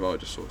life as well. It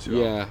just sorts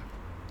you out.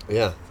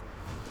 Yeah.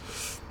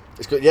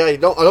 It's good. Yeah, I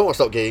don't want to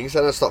stop gigging,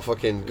 so I stop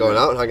fucking going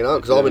out and hanging out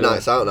because all my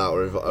nights out now are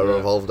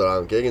revolved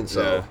around gigging.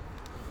 So,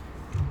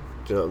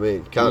 do you know what I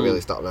mean? Can't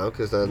really stop now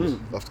because then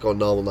I have to go on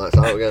normal nights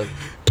out again.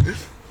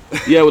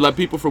 Yeah, with like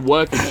people from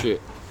work and shit.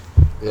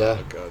 Yeah.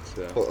 Oh God,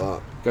 yeah. Fuck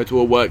that. Go to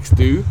a works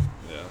do.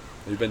 Yeah.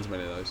 Have you been to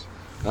many of those?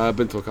 I've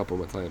been to a couple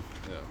of my time.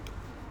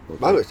 Yeah.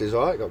 My work is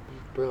alright. Got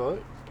pretty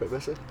alright. Pretty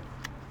messy.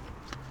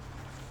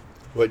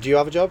 Wait, do you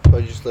have a job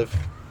or you just live?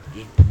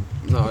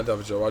 No, I don't have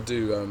a job. I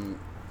do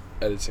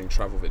editing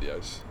travel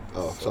videos.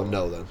 Oh, so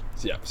no then.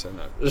 Yeah, so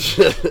no.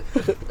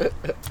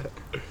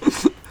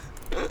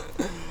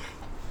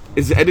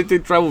 Is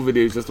edited travel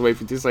videos just a way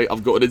for you to say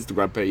I've got an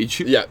Instagram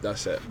page? Yeah,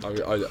 that's it. I'm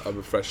a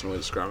professional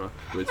Instagrammer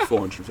with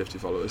 450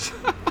 followers.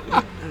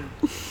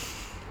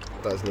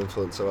 That's an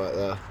influencer right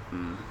there.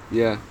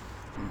 Yeah.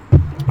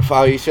 How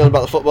are you feeling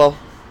about the football?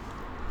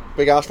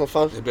 Big Arsenal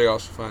fan? A big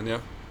Arsenal fan, yeah.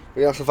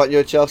 Big Arsenal fan.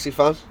 You're a Chelsea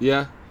fan?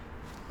 Yeah.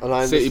 And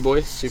I'm City the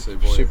boy. City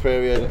boy.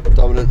 Superior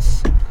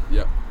dominance.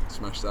 Yeah,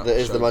 smash that. That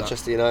is Show the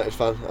Manchester United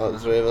fan out of the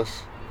three of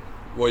us.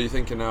 What are you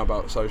thinking now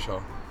about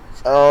social?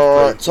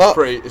 Oh, top.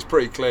 It's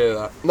pretty clear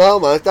that. No,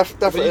 man, it's But you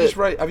definitely.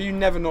 just have you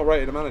never not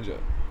rated a manager?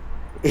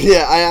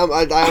 Yeah, I am.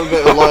 I am a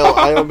bit of a loyal.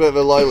 I am a bit of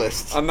a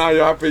loyalist. And now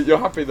you're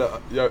happy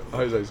that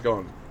Jose's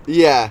gone.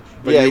 Yeah,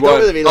 But yeah. you You don't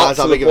weren't really realise up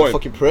how to big the of a point.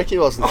 fucking prick he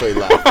was until he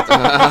left.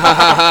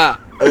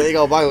 And then you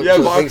go back Yeah, to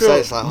but the I thing, feel- so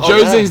it's like,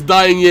 Jose's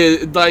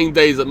dying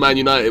days at Man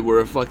United were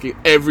a fucking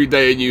every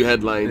day a new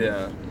headline.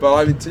 Yeah, but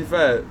I mean, to be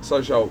fair,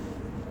 Social,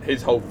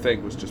 his whole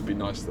thing was just be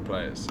nice to the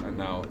players, and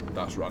now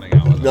that's running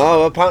out.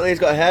 No, apparently he's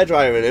got a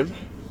hairdryer in him.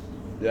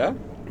 Yeah?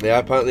 Yeah,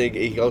 apparently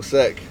he goes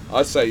sick.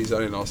 I'd say he's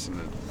only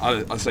lasting.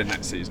 I'd say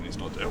next season he's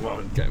not doing well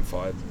and getting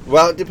fired.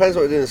 Well, it depends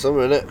what we do in the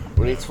summer, innit?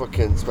 We need to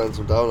fucking spend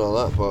some dough and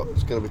all that, but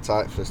it's going to be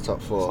tight for this top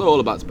It's four. not all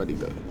about spending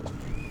though.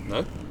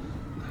 No?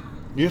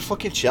 You're a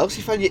fucking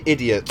Chelsea fan, you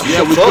idiot.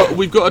 Yeah,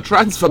 we've got a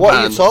transfer What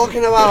ban. are you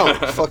talking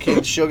about?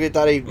 Fucking sugar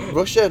daddy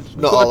Russian.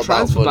 Not got a all about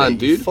transfer money, ban, you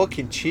dude.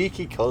 fucking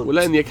cheeky cunt. We're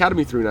letting the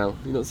academy through now.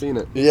 You're not seeing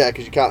it. Yeah,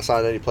 because you can't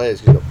sign any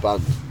players because you got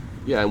banned.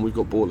 Yeah, and we've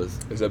got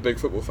ballers. Is there big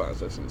football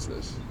fans listening to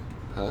this?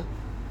 Huh?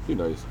 Who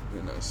knows?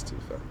 Who knows, to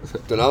be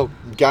fair. Don't know.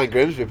 Gang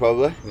Grimsby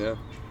probably. Yeah.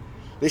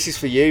 This is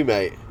for you,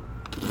 mate.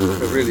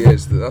 It really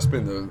is. That's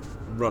been the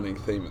running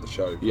theme of the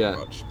show, pretty Yeah.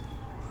 much.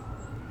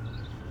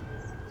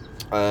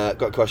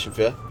 Got a question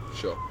for you.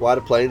 Sure. Why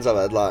do planes have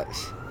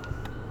headlights?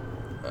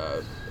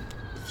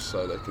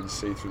 So they can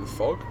see through the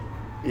fog.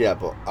 Yeah,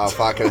 but how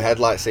far can a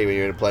headlight see when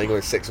you're in a plane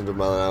going 600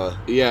 mile an hour?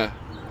 Yeah.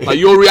 Like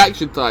your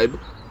reaction time,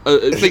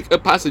 it's like a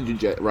passenger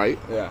jet, right?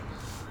 Yeah.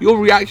 Your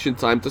reaction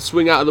time to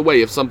swing out of the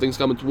way if something's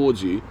coming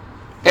towards you.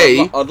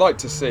 I'd like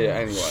to see it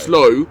anyway.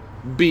 Slow.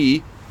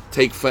 B,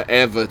 take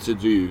forever to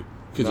do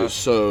because No. it's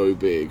so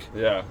big. Yeah.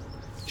 Do you know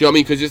what I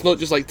mean? Because it's not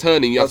just like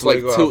turning. You That's have why to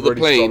you like gotta tilt the have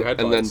really plane strong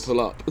and then headlights.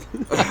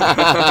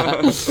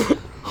 pull up.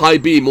 High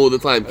beam all the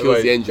time kills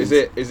Wait, the engine.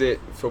 Is it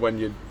for when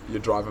you're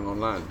driving on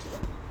land?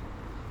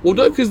 Well,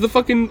 no, because the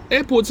fucking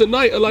airports at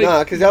night are like.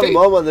 Nah, because they have them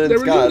on when they're in the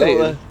sky, don't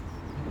illuminated.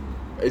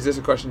 they? Is this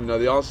a question you know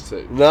the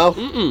answer to? No.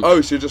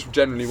 Oh, so you're just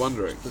genuinely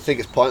wondering. I think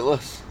it's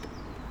pointless.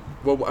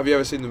 Well, have you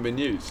ever seen them being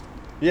used?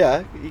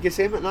 Yeah, you can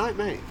see them at night,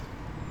 mate.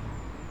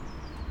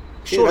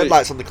 See the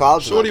headlights on the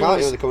clouds and that, can't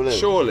you, when they're coming in?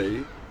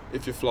 Surely,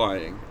 if you're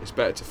flying, it's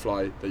better to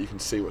fly that you can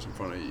see what's in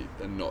front of you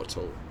than not at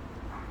all.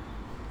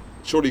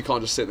 Surely you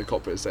can't just sit in the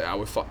cockpit and say,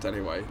 we're fucked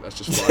anyway, let's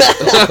just fly.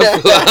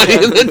 Fly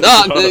in the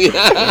dark.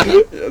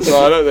 Yeah.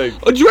 So I don't think...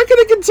 Oh, do you reckon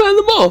they can turn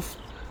them off?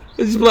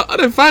 It's just be like, I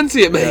don't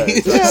fancy it,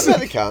 mate. Yeah, I bet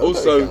they can.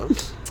 Also,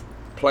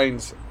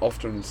 planes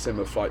often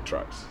simmer flight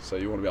tracks, so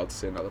you want to be able to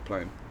see another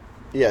plane.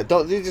 yeah,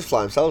 they just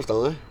fly themselves,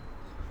 don't they?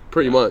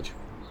 Pretty much.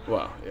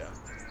 Well, yeah.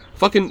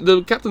 Fucking,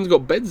 the captain's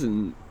got beds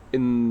in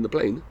the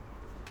plane.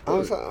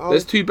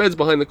 There's 2 beds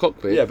behind the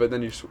cockpit. Yeah, but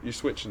then you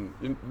switch and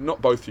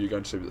not both of you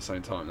going to sleep at the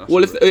same time. That's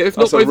if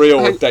not that's a both, real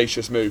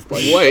audacious move by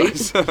you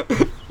guys.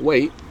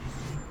 Wait.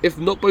 If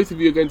not both of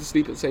you are going to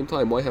sleep at the same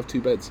time, why have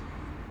 2 beds?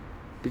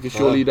 Because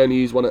surely you'd only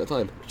use one at a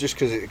time. Just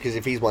because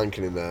if he's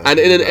wanking in there. And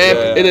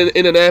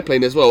in an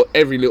airplane as well,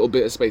 every little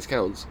bit of space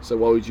counts. So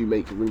why would you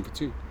make room for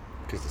 2?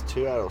 Because there's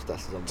 2 air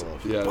hostesses on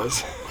board. Yeah,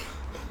 there's...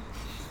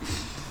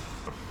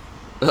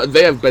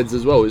 They have beds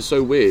as well. It's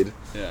so weird.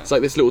 Yeah. It's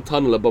like this little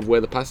tunnel above where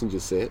the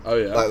passengers sit. Oh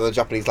yeah. Like the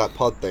Japanese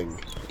pod thing.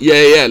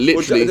 Yeah,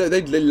 literally. Well,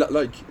 they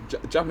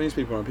Japanese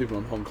people and people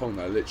in Hong Kong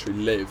that literally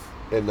live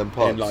in them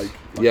pods. In like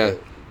yeah.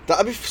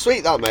 That'd be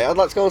sweet, that, mate. I'd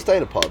like to go and stay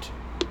in a pod.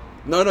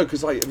 No,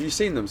 because like, have you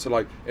seen them? So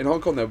like in Hong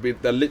Kong, they're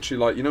literally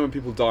like, you know when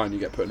people die and you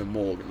get put in a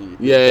morgue. And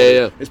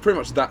yeah. It's pretty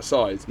much that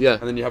size. Yeah.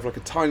 And then you have like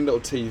a tiny little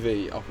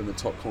TV up in the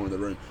top corner of the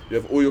room. You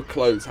have all your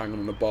clothes hanging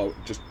on the bar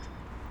just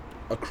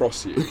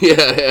across you.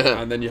 Yeah.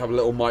 And then you have a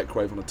little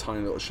microwave on a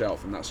tiny little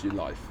shelf, and that's your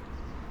life.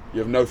 You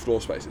have no floor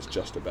space. It's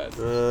just a bed.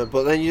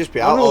 But then you just be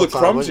out all all the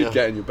time, crumbs you you'd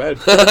get in your bed.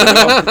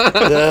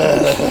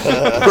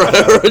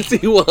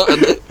 Priority 1.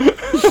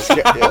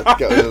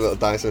 get rid of the little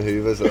Dyson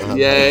Hoovers.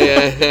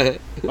 Yeah.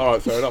 All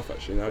right, fair enough.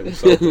 Actually, no,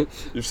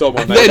 you've sold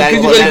my Then,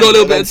 name. because you've only got a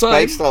little bit of time.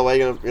 Space though, where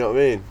you know what I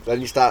mean?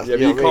 Then you start. Yeah,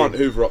 but you can't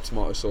hoover up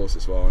tomato sauce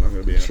as well, and I'm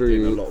going to be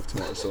eating a lot of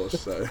tomato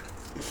sauce. So.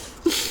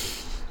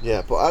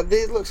 Yeah, but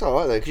it looks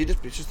alright then, because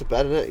it's just a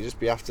bed, isn't it? You just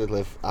have to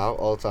live out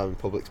all the time in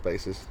public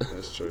spaces.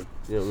 That's true.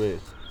 You know what I mean?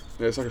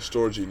 Yeah, it's like a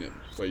storage unit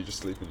where you just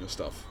sleep in your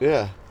stuff.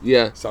 Yeah.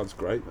 Sounds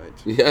great, mate.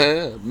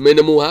 Yeah,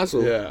 minimal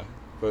hassle. Yeah,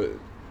 but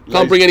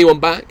can't bring anyone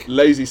back.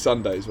 Lazy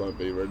Sundays won't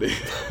be really.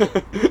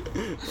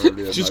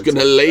 Just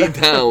gonna lay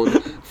down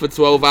for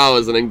 12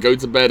 hours and then go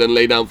to bed and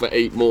lay down for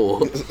 8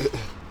 more.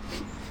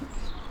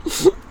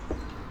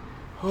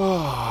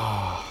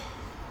 Oh,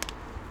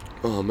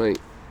 mate.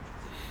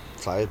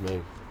 Tired,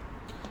 mate.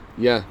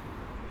 Yeah.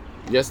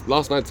 Yes,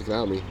 last night took it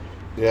out of me.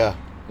 Yeah.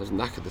 I was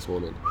knackered this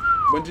morning.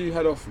 When do you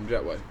head off from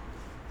Jetway?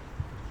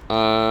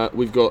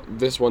 We've got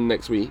this one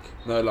next week.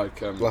 No,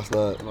 like last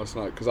night. Last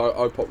night, because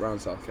I popped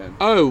round South Kent.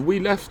 Oh, we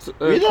left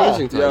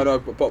closing time. Yeah, no,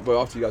 but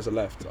after you guys had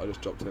left, I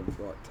just dropped in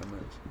for like 10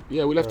 minutes.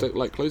 Yeah, we left at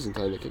like closing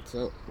time. They kicked us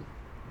out.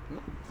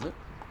 Yeah.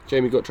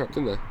 Jamie got trapped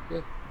in there.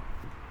 Yeah.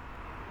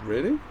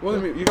 Really? Well, I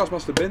mean, you guys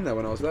must have been there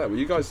when I was there. Were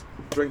you guys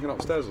drinking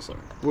upstairs or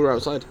something? We were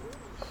outside.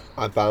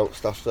 I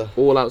bounced after.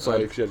 All outside.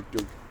 Because you had a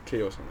good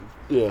key or something.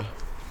 Yeah.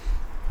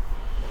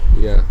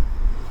 Yeah.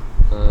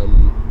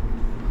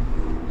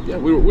 Yeah,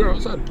 we were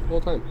outside the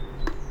whole time.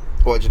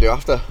 What did you do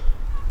after?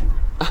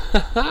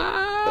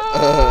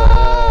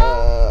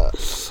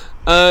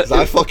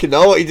 I fucking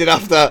know what you did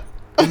after.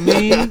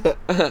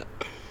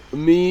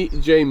 Me,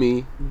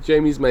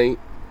 Jamie's mate,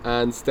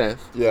 and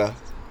Steph. Yeah.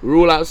 We were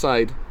all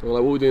outside. We were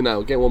like, what are we doing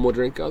now? Get one more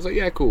drink? I was like,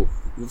 yeah, cool.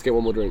 Let's get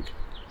one more drink.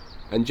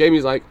 And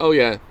Jamie's like, oh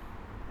yeah.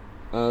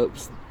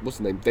 What's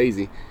the name?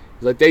 Daisy.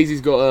 He's like, Daisy's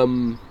got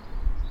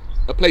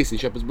a place in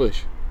Shepherd's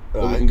Bush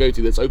that we can go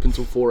to that's open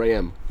till 4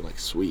 a.m. We're like,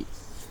 sweet.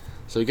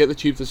 So we get the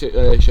tube to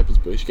Shepherd's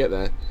Bush, get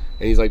there,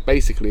 and he's like,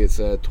 basically it's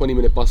a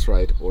 20-minute bus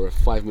ride or a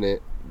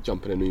 5-minute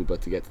jump in an Uber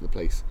to get to the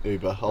place.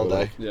 Uber, all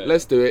day. Yeah.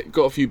 Let's do it.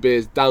 Got a few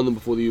beers, down them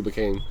before the Uber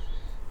came.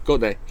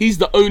 Got there. He's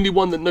the only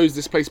one that knows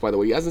this place, by the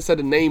way. He hasn't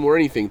said a name or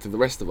anything to the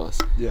rest of us.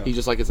 Yeah. He's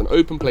just like, it's an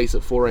open place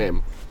at 4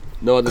 a.m.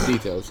 No other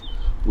details.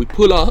 We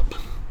pull up,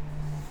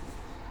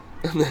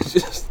 and there's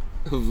just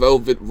a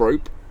velvet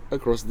rope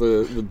across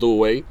the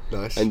doorway.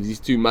 Nice. And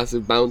these 2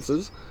 massive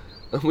bouncers.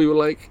 And we were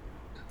like,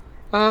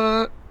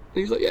 and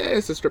he's like, yeah,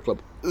 it's a strip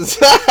club. What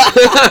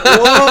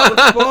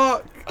the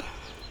fuck?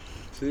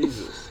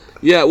 Jesus.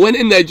 Yeah, went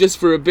in there just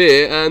for a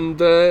beer and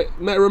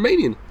met a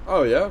Romanian.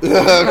 Oh yeah.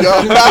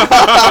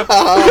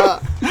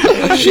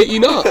 Shit you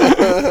not.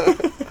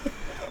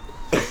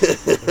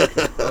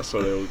 That's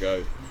where they all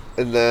go.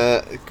 And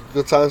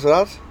good times for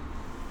that?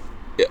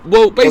 Yeah,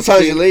 well, What time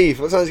basically, did you leave?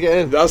 What time did you get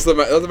in? That's the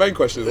main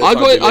question. I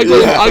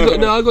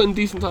got in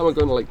decent time. I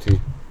got in at like 2.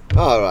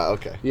 Oh, right,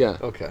 okay. Yeah.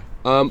 Okay.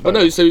 But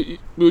no, so we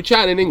were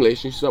chatting in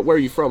English, and she's like, "Where are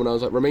you from?" And I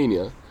was like,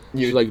 "Romania."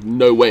 She's like,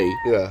 "No way."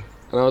 Yeah.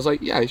 And I was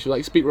like, "Yeah." She was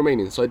like, "Speak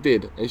Romanian." So I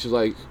did, and she's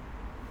like,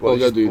 What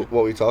dude.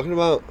 were you talking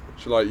about?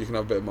 So like, you can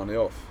have a bit of money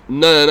off.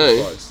 No.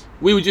 Nice.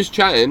 We were just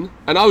chatting,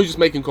 and I was just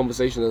making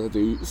conversation as I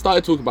do.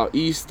 Started talking about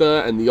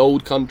Easter and the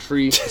old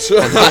country,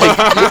 and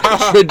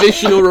like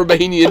traditional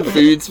Romanian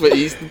foods for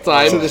Easter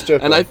time.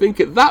 And I think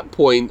at that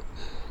point,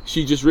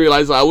 she just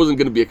realised that I wasn't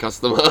going to be a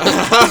customer.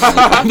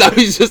 And that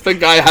was just a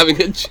guy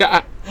having a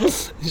chat. She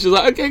was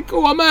like, "Okay,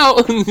 cool, I'm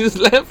out," and just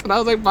left. And I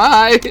was like,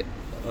 "Bye."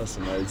 That's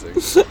amazing.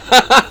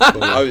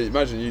 I mean,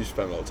 imagine you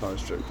spent a lot of time in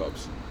strip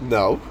clubs.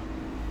 No.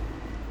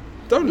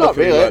 Don't Not look at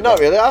me really. like Not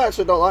that. really. I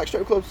actually don't like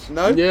strip clubs.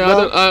 No. Yeah,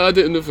 No. I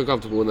didn't feel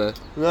comfortable in there.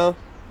 No.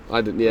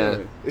 I didn't. Yeah.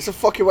 Really? It's a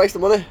fucking waste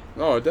of money.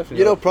 No, definitely.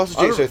 You know, not.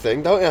 prostitutes are a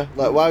thing, don't you?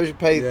 Like, why would you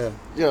pay? Yeah.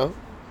 You know.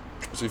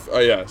 So oh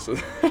yeah. So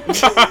well,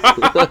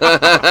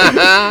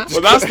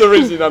 that's the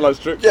reason you don't like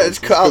strip clubs. Yeah,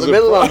 just cut out the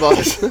middleman,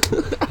 boys.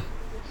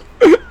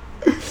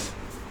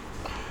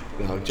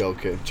 No, I'm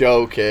joking.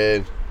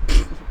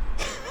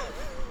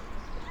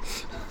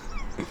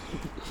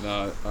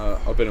 No,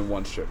 I've been in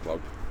one strip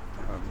club.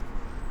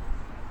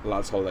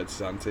 Lads Holiday to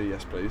Zante,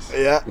 yes please.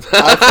 Yeah,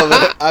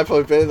 I've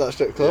probably been in that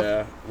strip club.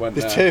 Yeah, went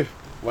There's there. two.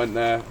 Went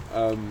there,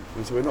 and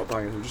so we're not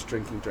banging, we're just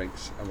drinking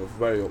drinks, and we're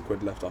very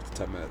awkward, left after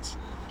 10 minutes.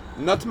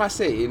 Not my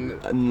scene.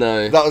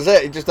 No. That was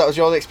it. That was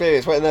your only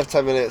experience. Went in there for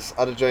 10 minutes,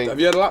 had a drink, Have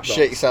you had a lap shit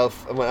dance?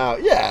 yourself, and went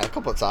out. Yeah, a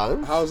couple of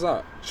times. How's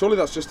that? Surely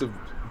that's just a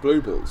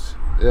blue balls.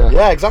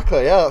 Yeah,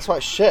 exactly. Yeah, that's why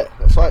it's shit.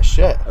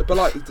 But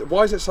like,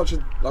 why is it such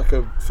a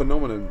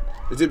phenomenon?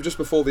 Is it just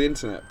before the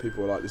internet?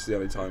 People were like, this is the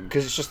only time.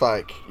 Because it's just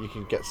like you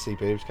can get to see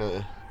boobs, can't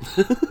you?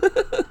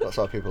 That's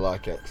why people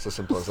like it. It's as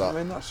simple as that. I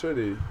mean, that's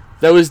really.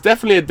 There was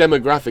definitely a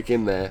demographic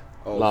in there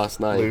last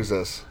night.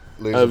 Losers.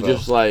 Of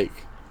just like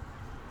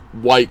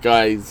white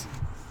guys,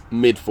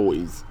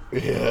 mid-40s,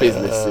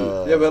 business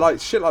suit. Yeah, but like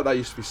shit like that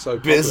used to be so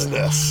popular.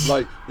 Business.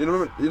 Like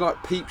remember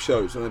like peep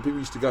shows, and then people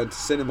used to go into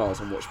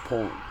cinemas and watch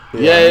porn.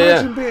 Yeah.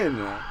 Imagine being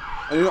there.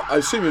 And I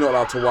assume you're not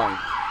allowed to wank.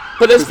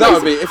 But there's that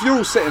would be, if you're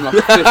all sitting like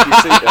a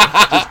 50-seater,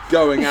 just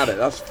going at it,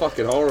 that's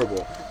fucking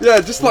horrible. Yeah,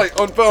 just like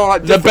on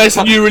like the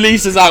best new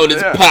releases out and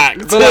it's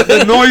packed. But like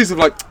the noise of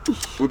like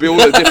would be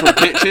all at different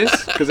pitches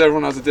because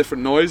everyone has a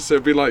different noise, so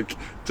it'd be like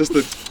just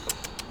the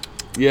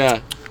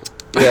Yeah.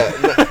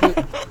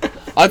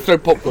 I'd throw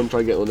popcorn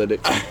trying to get on their dick.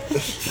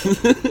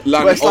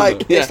 It's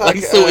like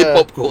salted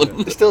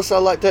popcorn. They still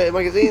sell like dirty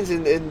magazines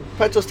in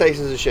petrol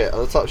stations and shit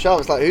on the top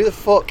shelf. It's like, who the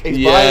fuck is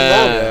buying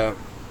them? Yeah.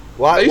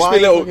 Why? They used to be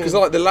little, because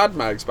fucking... like the lad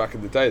mags back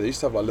in the day, they used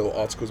to have like little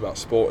articles about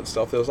sport and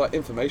stuff. There was like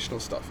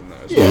informational stuff in there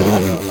as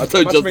well.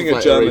 Don't Imagine being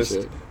a journalist.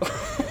 Being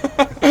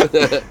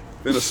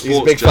a He's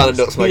a big fan of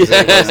Nuts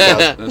magazine.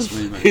 That's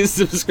me, mate. His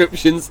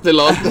subscription's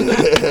still on.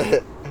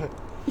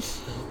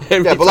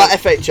 Yeah, but like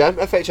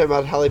FHM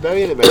had Halle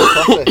Berry in it, mate.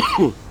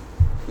 Classy.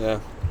 Yeah,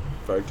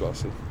 very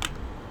classy.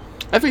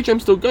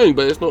 FHM's still going,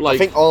 but it's not like. I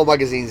think all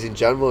magazines in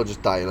general are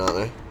just dying, aren't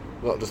they?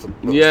 Not just.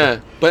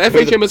 But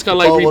FHM is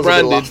kind of like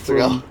rebranded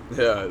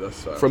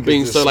from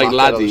being so like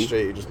laddie. The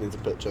street, you just need a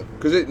picture.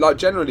 Because it like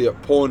generally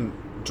porn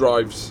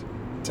drives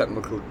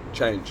technical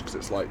change because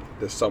it's like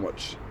there's so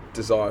much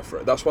desire for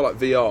it. That's why like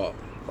VR,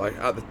 like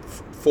at the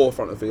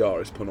forefront of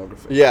VR is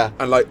pornography. Yeah.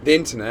 And like the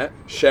internet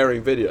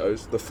sharing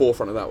videos, the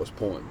forefront of that was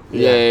porn.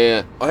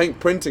 Yeah. I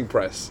think printing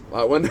press,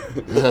 like when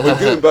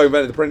Gutenberg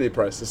invented the printing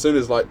press, as soon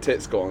as like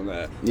tits got on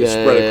there, it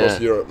spread across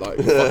Europe like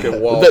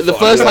fucking wild. The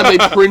first time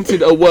they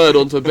printed a word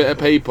onto a bit of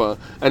paper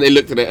and they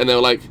looked at it and they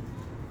were like,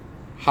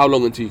 how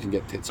long until you can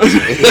get tits? In the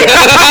same way,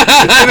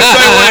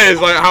 it's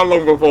like how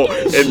long before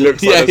it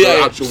looks like there's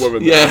an actual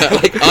woman there. Yeah,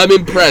 like I'm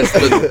impressed,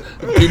 but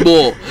do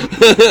more.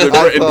 They've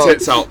written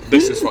tits out.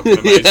 This is fucking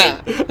amazing.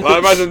 Like,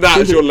 imagine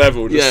that as your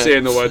level, just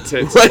seeing the word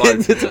tits.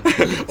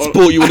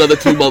 Sport you another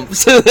 2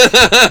 months.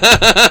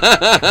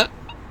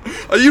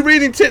 Are you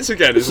reading tits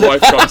again? His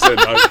wife comes in.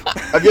 Like,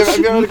 Have you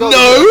ever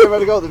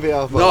got the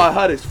VR phone? No, I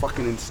heard it's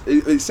fucking.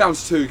 It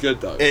sounds too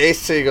good though. It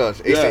is too good.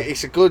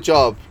 It's a good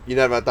job. You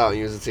never had that when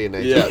you was a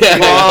teenager.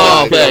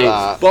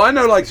 Yeah. But I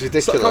know like it's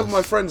ridiculous. a couple of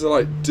my friends are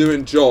like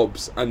doing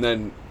jobs and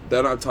then they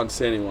don't have time to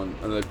see anyone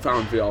and they've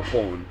found VR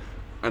porn.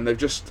 And they've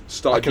just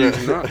started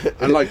using that.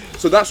 And like,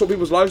 so that's what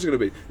people's lives are going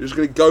to be. You're just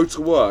going to go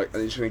to work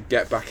and you're just going to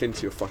get back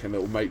into your fucking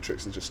little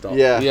matrix and just start.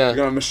 Yeah. You're going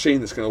to have a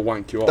machine that's going to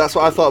wank you off. That's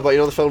what I thought about,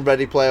 the film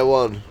Ready Player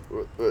One?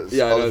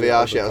 Yeah, all the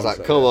VR shit. I was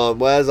like, come on,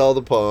 where's all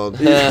the porn?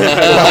 Come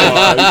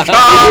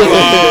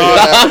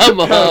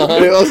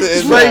on. It wasn't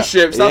in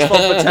Spaceships, that's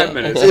fun for 10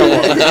 minutes. Come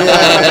on.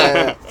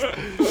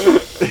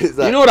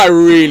 Like, You know what I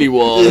really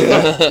want?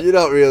 You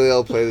don't really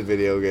all play the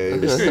video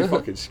games. It's really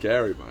fucking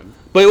scary, man.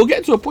 But it will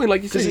get to a point,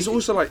 like you said. Because it's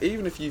also like,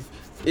 even if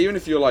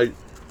you're like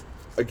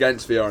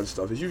against VR and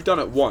stuff, if you've done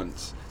it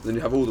once, then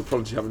you have all the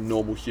problems you have in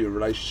normal human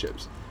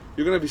relationships.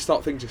 You're gonna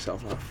start thinking to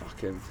yourself like,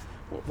 fucking.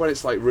 When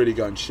it's like really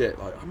going shit,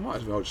 like I might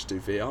as well just do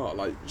VR.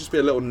 Like, just be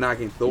a little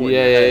nagging thought. in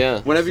your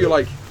head. Whenever you're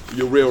like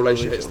your real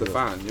relationship hits the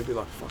fan, you'll be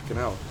like, fucking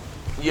hell.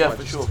 Yeah,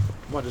 for sure.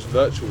 I might just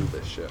virtual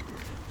this shit.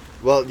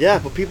 Well, yeah,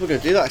 but people are going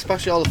to do that,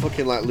 especially all the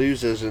fucking like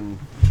losers and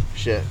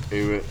shit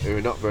who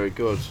are not very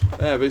good.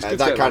 Yeah, but it's good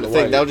that kind of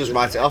thing. They'll just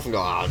write it off and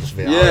go, "Ah, just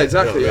VR." Yeah,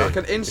 exactly. You know what I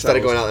Like mean? an incel. Instead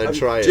of going out there and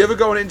trying it. Do you ever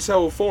go on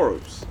incel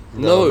forums?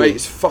 No. Mate,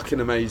 it's fucking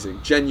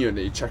amazing.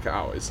 Genuinely, check it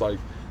out. It's like,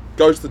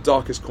 go to the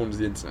darkest corners of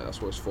the internet. That's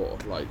what it's for.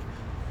 Like,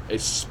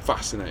 it's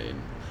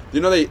fascinating. You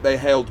know they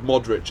hailed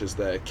Modric as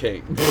their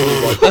king.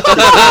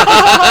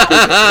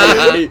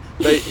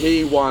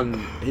 he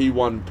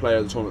won player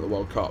of the tournament at the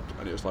World Cup,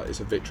 and it was like,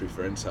 it's a victory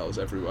for incels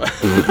everywhere.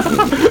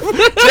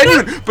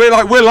 Genuine, but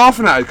like we're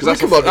laughing at it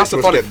because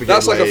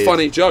that's like a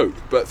funny joke.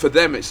 But for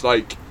them, it's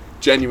like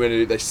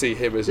genuinely they see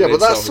him as an but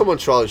that's incel. someone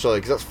trolling,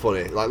 surely, because that's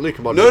funny. Like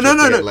Luka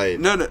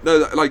Modric.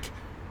 No. Like,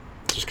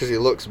 just because he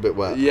looks a bit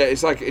wet. Yeah,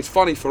 it's like, it's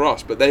funny for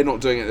us, but they're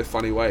not doing it in a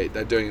funny way.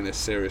 They're doing it in this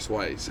serious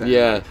way. So,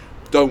 yeah.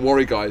 Don't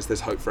worry, guys. There's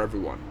hope for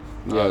everyone.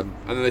 Yeah. And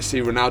then they see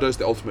Ronaldo's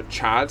the ultimate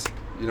Chad.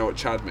 You know what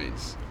Chad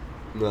means?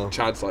 No.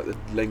 Chad's like the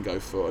lingo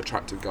for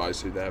attractive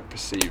guys who they're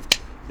perceived,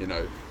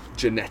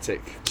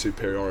 genetic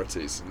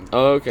superiorities. And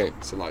okay.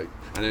 So like,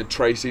 and then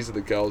Tracy's are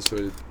the girls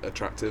who are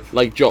attractive.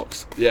 Like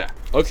jocks. Yeah.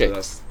 Okay. So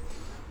that's,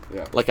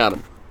 yeah. Like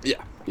Adam. Yeah,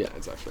 Yeah.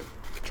 exactly.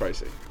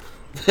 Tracy.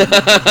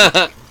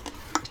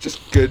 It's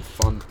just good,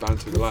 fun,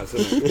 banter with the lads,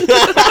 isn't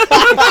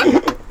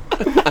it?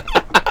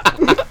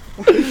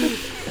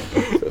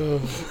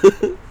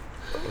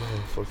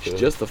 It's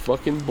just a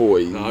fucking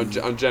boy. No, I'm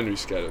genuinely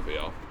scared of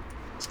VR.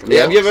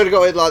 Yeah, have you ever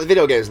got like the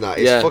video games and that?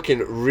 It's Yeah. fucking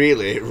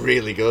really,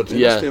 really good.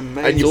 Yeah. Must be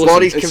amazing. And your awesome.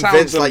 body's It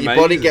convinced, sounds like your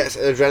body amazing. gets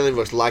an adrenaline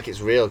rush like it's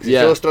real. Because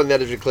Yeah. if you're stood on the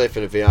edge of a cliff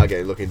in a VR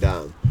game looking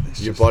down,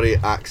 your just- body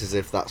acts as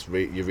if that's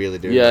you're really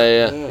doing Yeah,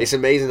 that. yeah. It's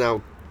amazing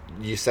how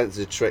you sense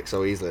the trick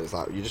so easily. It's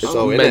like you're just It's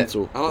so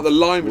mental. I like the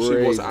line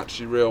between what's Crazy.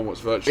 actually real and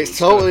what's virtual. in it. It's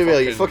totally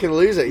real. You fucking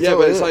lose it. You Yeah,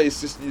 but totally it's do. like it's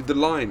just the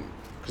line,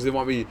 because there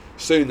might be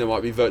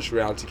virtual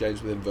reality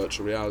games within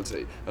virtual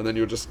reality, and then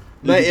you'll just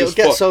Mate, it'll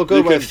get so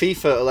good where can,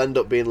 FIFA will end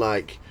up being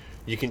like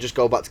you can just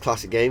go back to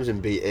classic games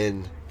and be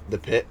in the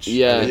pitch.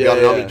 Yeah. And if you're on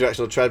an Yeah,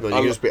 omnidirectional treadmill, you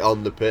can just be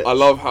on the pitch. I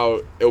love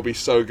how it'll be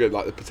so good,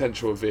 like the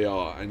potential of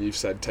VR, and you've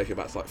said take it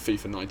back to like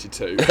FIFA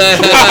 92.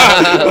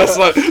 That's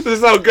like, this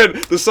is how good.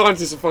 The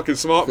scientists are fucking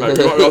smart, mate.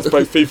 We might be able to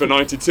play FIFA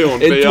 92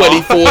 on In VR.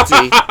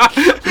 2040.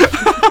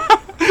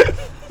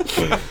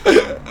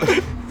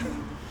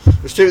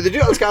 It's true. They do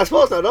it on Sky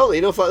Sports now, don't they?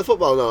 You know, for like the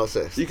football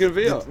analysis. You can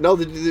VR. No,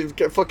 they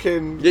get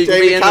fucking Yeah, you can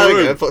be Jamie in the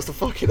Carragher room. puts the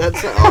fucking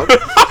headset on,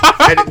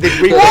 and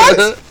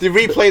they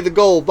replay the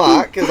goal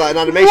back as like an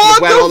animation What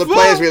of where the all the fuck?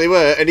 players really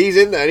were, and he's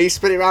in there and he's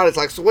spinning around. It's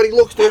like, so when he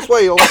looks this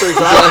way, he always turns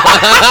around. He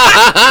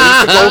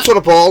used to go to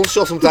the ball and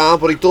shut him down,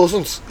 but he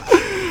doesn't. He's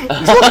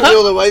looking the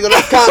other way. The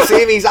ref can't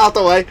see him. He's out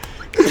the way.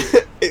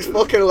 It's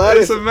fucking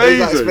hilarious. It's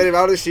amazing. He's like spinning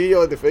around the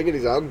studio with the thing in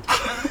his hand.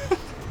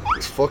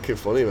 It's fucking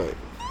funny, mate.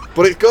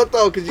 But it's good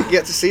though because you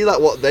get to see like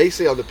what they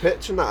see on the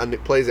pitch and that, and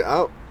it plays it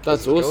out.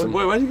 That's awesome.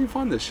 Wait, where do you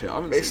find this shit? I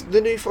haven't It's seen. the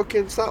new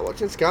fucking start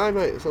watching Sky,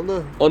 mate. It's on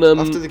there. On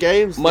After the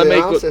games, my the mate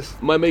analysis.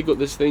 got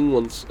this thing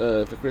once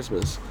for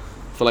Christmas,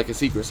 for like a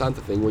Secret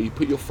Santa thing where you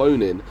put your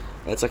phone in.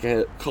 And it's like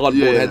a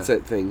cardboard Yeah.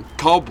 headset thing.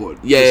 Cardboard.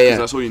 Yeah, Just 'cause yeah.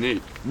 that's all you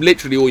need.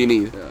 Literally all you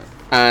need. Yeah.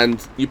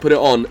 And you put it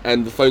on,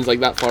 and the phone's like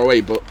that far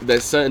away. But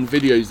there's certain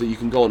videos that you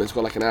can go on. It's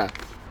got like an app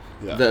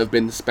Yeah. that have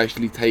been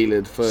specially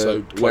tailored for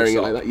So close wearing it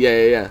up. like that.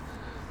 Yeah.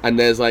 And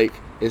there's like,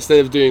 instead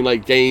of doing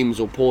like games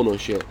or porn or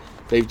shit,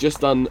 they've just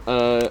done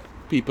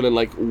people in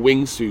like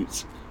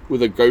wingsuits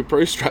with a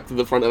GoPro strapped to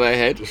the front of their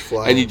head, Just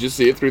flying. and you just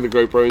see it through the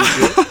GoPro and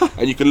shit.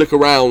 And you can look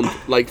around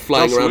like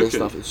flying That's around and wicked.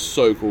 stuff. It's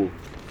so cool.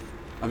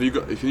 Have you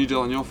got? Can you do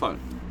it on your phone?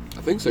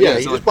 I think so. Yeah, Yeah.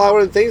 you just buy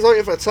one of the things, don't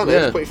you, for a tenner? Yeah.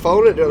 Just put your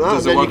phone in, do that.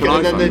 Does and it then work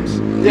on and then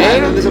iPhones? yeah,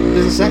 and then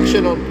there's a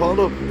section on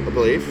Pornhub, I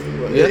believe.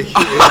 Yeah.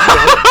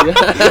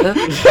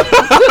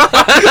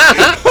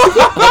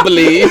 I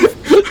believe.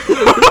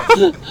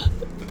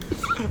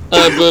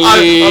 I believe.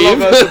 I love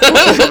that. That's the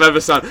best I've ever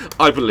said.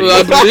 I believe.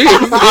 I believe.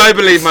 I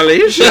believe, my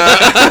liege.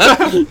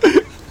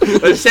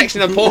 There's a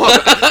section of porn.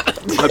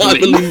 I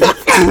believe.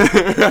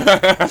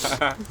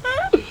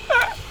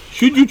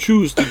 Should you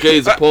choose to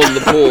gaze upon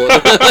the porn?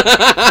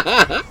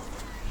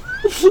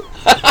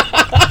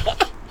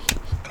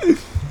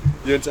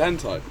 You into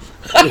hentai?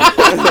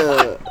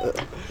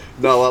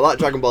 No, I like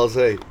Dragon Ball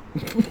Z.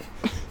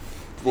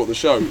 What, the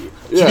show? Do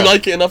you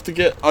like it enough to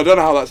get? I don't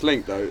know how that's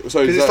linked though. So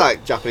Because is it's that,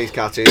 like Japanese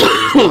cartoons,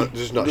 but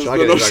it's not Just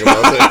shagging not in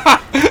Dragon Ball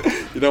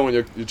Z. you don't want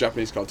your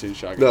Japanese cartoon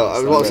shag. No,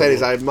 what I'm saying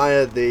is I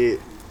admire the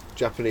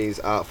Japanese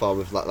art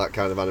form of that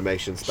kind of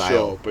animation style.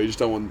 Sure, but you just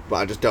don't want. But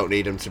I just don't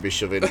need them to be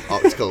shoving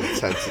optical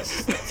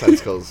tentacles in each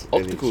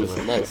Opticals,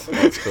 other. nice.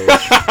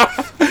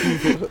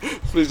 Opticals.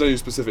 Please don't use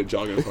specific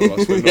jargon for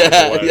us. We're not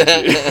Yeah, aware.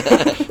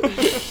 yeah.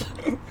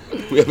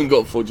 We haven't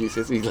got 4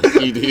 GCSEs like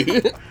you do.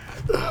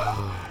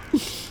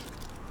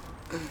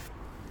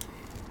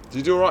 Did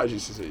you do alright at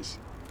GCSEs?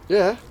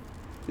 Yeah,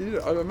 I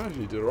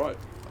imagine you did alright.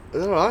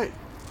 it's alright.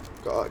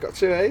 Got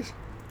 2 A's.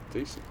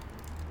 Decent.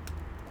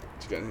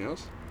 Did you get anything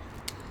else?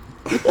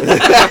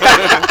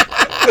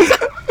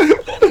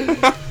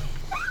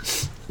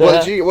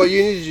 What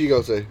uni did you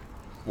go to?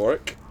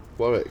 Warwick?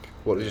 Warwick.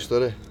 What did you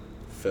study?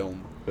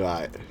 Film.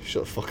 Right,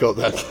 shut the fuck up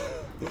then.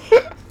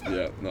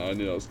 Yeah, no, I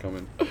knew that was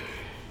coming.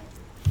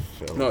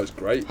 Film. No, it's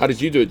great. How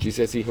did you do at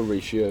GCSE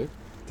Horatio?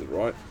 Did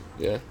right.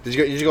 Yeah. Did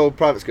you go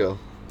private school?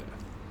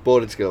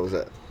 Boarding school was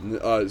it?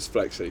 It's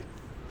flexi,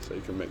 so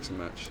you can mix and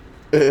match.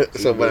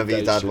 So whenever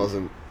your dad rotation.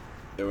 wasn't.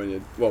 Yeah,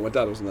 my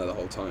dad wasn't there the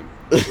whole time.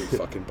 He was in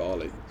fucking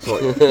Bali.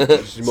 So what,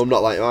 does your mum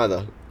not like you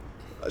either?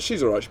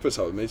 She's alright. She puts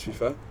up with me, to be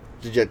fair.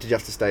 Did you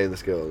have to stay in the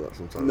school or that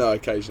sometimes? No,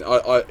 occasionally.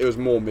 It was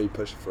more me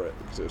pushing for it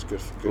because it was good.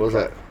 Good Was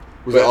crack. it?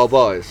 Was it all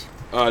boys?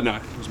 No,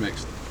 it was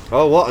mixed.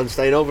 Oh, what? And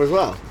staying over as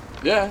well?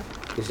 Yeah,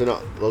 Was there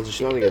not loads of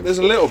shenanigans? there's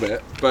a little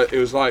bit, but it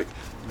was like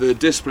the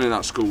discipline in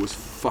that school was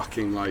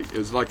fucking like it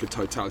was like a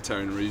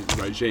totalitarian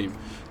regime.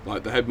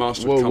 Like the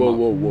headmaster would come up.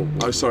 Whoa.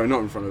 Oh, sorry, not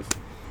in front of.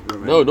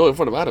 No, not in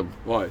front of Adam.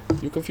 Why?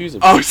 You confuse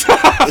him. Oh, you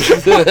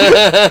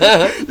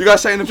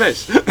guys taking the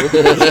piss?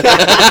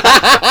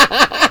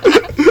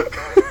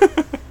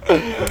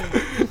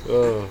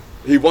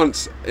 He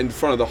once, in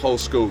front of the whole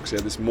school, because he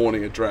had this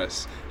morning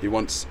address, he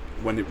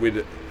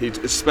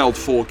expelled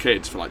 4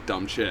 kids for like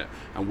dumb shit,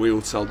 and we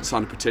all signed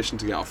a petition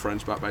to get our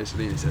friends back,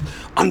 basically, and he said,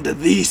 under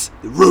the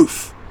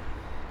roof,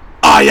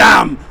 I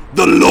I am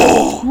the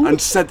law,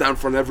 and said that in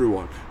front of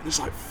everyone. And it's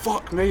like,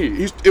 fuck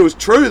me. It was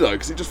true though,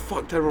 because he just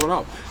fucked everyone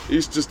up.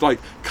 He's just like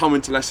come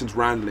into lessons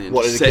randomly and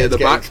just sit at the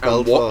back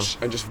and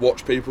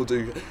watch people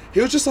do.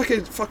 He was just like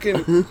a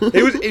fucking.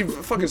 he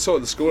fucking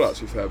sorted the school out,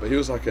 to be fair, but he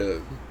was like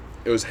a.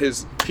 It was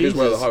his way of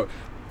the highway.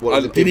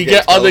 Did he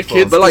get other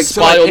kids to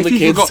spy on the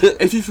kids?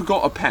 If you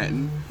forgot a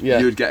pen,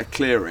 you would get a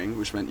clearing,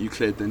 which meant you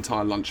cleared the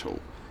entire lunch hall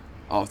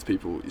after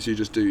people. So you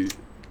just do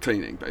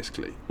cleaning,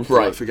 basically.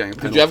 Right. For getting a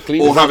pen. Did you have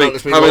cleaning? Or having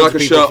like a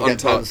shirt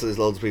untucked. So there's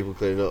loads of people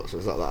cleaning up, so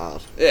it's not that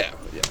hard. Yeah.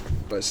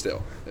 But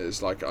still,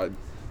 it's like I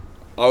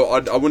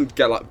wouldn't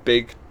get like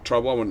big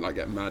trouble. I wouldn't like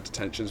get mad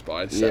detentions, but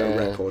I set a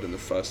record in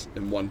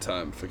one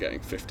term for getting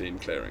 15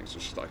 clearings,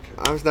 which is like.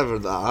 I was never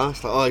that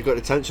asked. Like, I got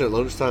detention at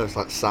lunchtime. It's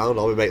like sound.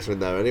 All my mates were in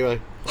there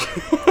anyway.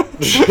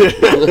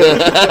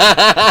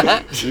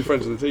 You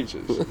friends with the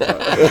teachers?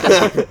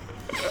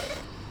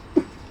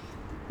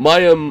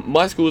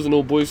 My school was an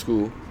all boys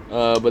school,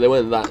 but they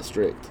weren't that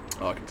strict.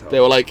 Oh, I can tell. They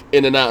were like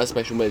in and out of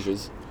special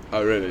measures.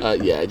 Oh really?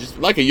 Yeah, just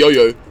like a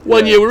yo-yo.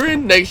 One year we're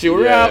in, next year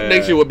we're out,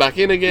 next year we're back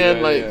in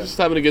again. Just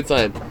having a good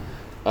time.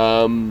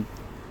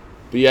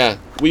 But yeah,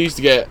 we used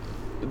to get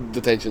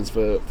detentions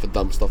for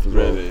dumb stuff as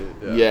well. Really?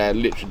 Yeah,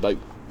 literally like.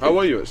 How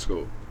were you at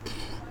school?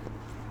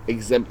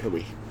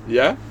 Exemplary.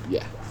 Yeah?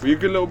 Yeah. Were you a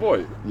good little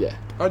boy? Yeah.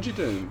 How'd you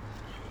do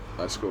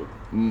at school?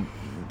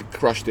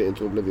 Crushed it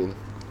into oblivion.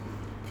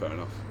 Fair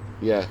enough.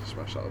 Yeah.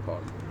 Smashed out of the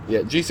park.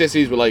 Yeah,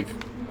 GCSEs were like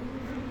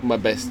my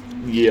best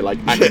year, like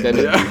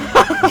academic.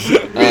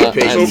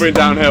 It's all been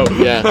downhill.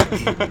 Yeah.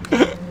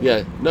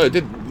 Yeah. No, it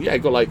did. Yeah, it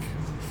got like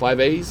 5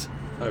 A's.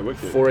 Oh,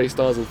 wicked. 4 A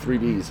stars and 3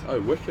 B's.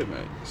 Oh, wicked,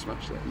 mate.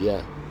 Smashed it.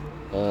 Yeah.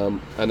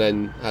 And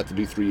then had to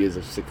do 3 years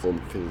of sixth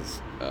form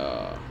because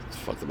it's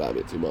fucked about a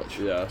bit too much.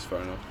 Yeah, that's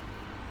fair enough.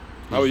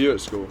 How were you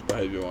at school,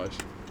 behaviour-wise?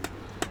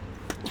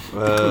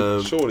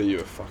 Surely you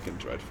were fucking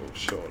dreadful,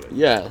 surely.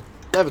 Yeah.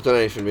 Never done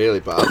anything really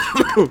bad.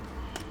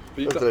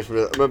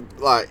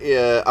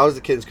 I was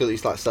the kid in school that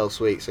used to like sell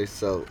sweets, so I used to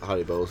sell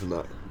Haribo's and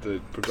that. Did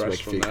it progress to make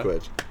a few from there?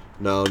 quid.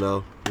 No,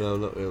 not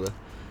really.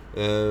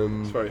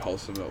 It's a very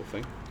wholesome little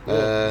thing.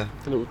 A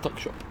little tuck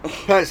shop.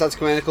 Parents had to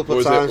come in a couple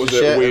of times Was and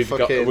shit.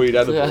 it weed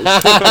edibles?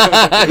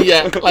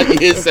 Yeah, like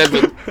year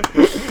 7.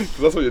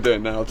 That's what you're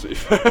doing now, to be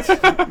fair.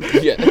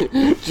 Yeah,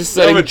 just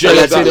selling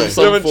gelatin of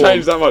some You haven't form.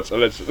 changed that much,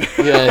 allegedly.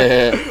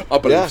 Yeah. I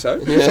believe so.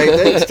 Yeah.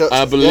 Same thing.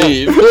 I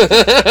believe.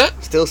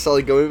 Still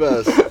selling gummy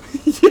bears.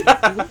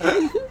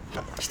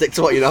 Stick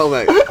to what you know,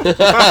 mate.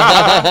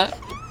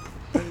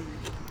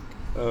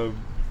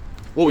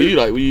 What were you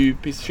like? Were you a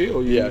piece of shit?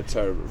 Or you... Yeah,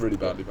 terrible, really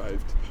badly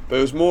behaved. But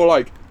it was more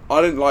like,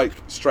 I didn't like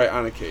straight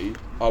anarchy.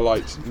 I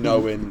liked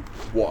knowing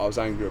what I was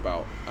angry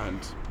about and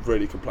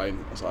really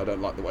complaining. I was like, I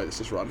don't like the way this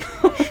is run.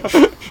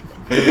 I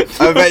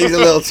bet he's a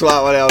little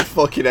twat when I was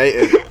fucking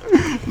hating.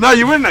 No,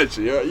 you wouldn't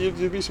actually.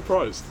 You'd be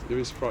surprised. You'd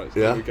be surprised.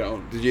 Yeah. We'd get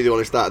on. Did you the one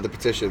who started the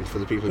petition for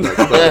the people who got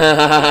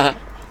expelled?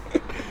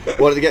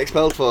 What did they get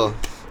expelled for?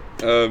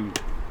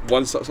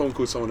 Someone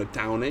called someone a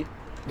downy.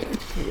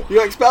 You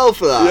got expelled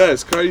for that? Yeah,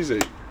 it's crazy.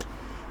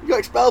 You got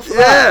expelled for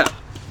that? Yeah.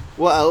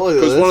 What else?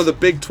 Because one of the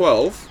Big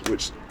 12,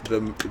 which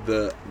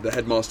the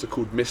headmaster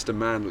called Mr.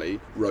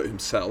 Manley wrote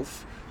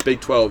himself. Big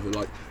 12 are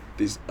like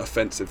these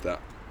offensive that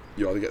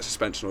you either get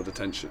suspension or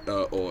detention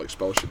or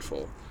expulsion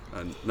for.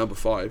 And number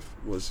 5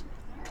 was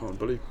can't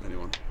bully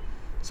anyone.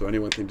 So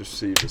anyone can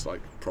perceived as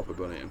like proper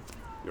bullying,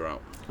 you're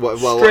out.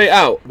 Straight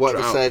out. What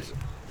if they said,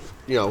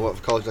 you know, what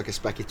if they called you like a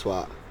specky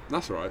twat?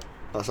 That's alright.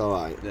 That's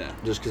alright. Yeah.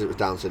 Just because it was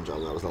Down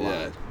syndrome, that was the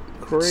line.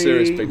 Crazy.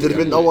 Serious big. There'd have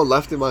been no one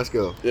left in my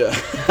school. Yeah.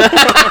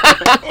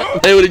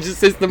 They would have just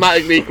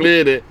systematically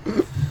cleared it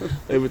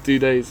over 2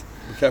 days.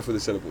 Be careful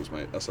with the syllables,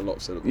 mate. That's a lot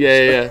of syllables.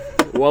 Yeah.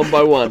 One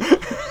by one.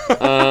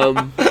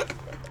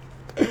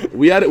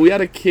 We had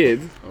a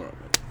kid.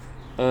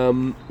 Alright,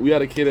 mate. We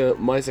had a kid at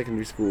my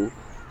secondary school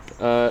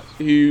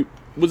who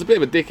was a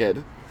bit of a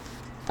dickhead,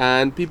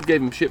 and people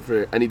gave him shit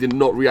for it, and he did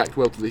not react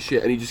well to this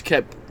shit, and he just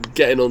kept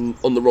getting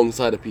on the wrong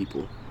side of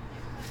people.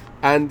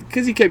 And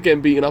because he kept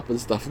getting beaten up and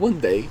stuff, one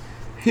day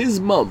his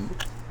mum,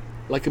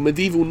 like a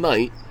medieval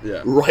knight,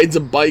 rides a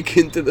bike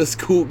into the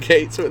school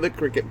gates with a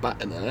cricket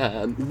bat in her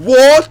hand.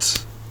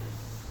 What?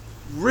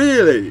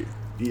 Really?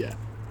 Yeah.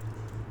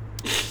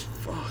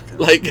 Fuck.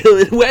 Like,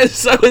 where's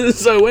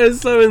so-and-so? Where's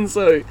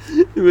so-and-so?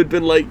 Who had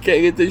been, like,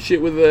 getting into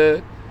shit with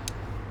her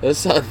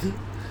son.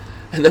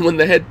 And then when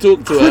the head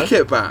talked to her...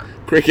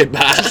 Cricket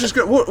bat. Just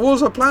go, what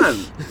was her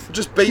plan?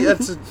 Just beat her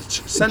to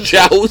send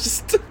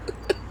Joust.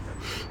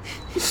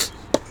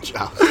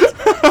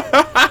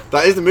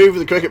 That is the move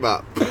with the cricket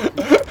bat.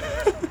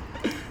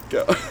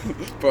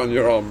 Put on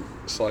your arm,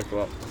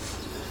 cycle up.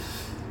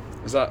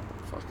 Is that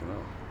fucking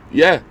hell?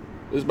 Yeah,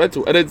 it was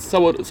mental. And then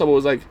someone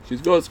was like, she's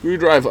got a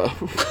screwdriver.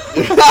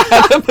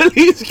 The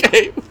police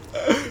came.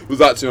 Was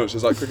that too much?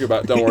 It's like, cricket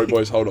bat, don't worry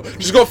boys, hold on.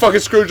 She's got a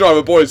fucking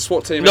screwdriver, boys,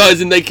 SWAT team. No, as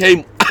in they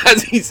came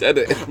as he said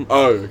it.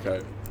 Oh,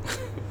 okay.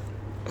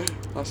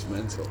 That's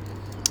mental.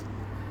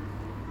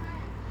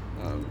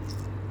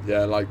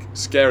 Yeah, like,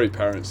 scary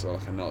parents are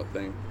like another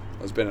thing.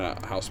 I was been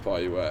at a house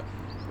party where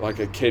like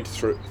a kid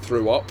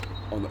threw up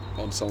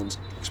on someone's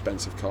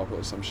expensive carpet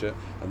or some shit,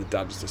 and the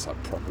dad was this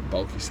like proper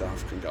bulky South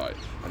African guy,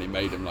 and he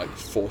made him like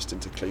forced him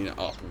to clean it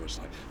up, and was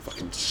like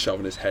fucking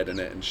shoving his head in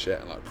it and shit,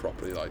 and like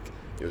properly like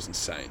it was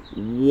insane.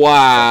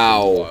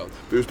 Wow.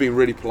 But he was being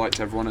really polite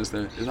to everyone as he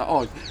was like,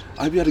 oh,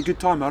 I hope you had a good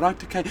time,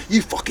 alright? Okay,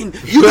 you gonna clean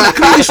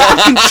this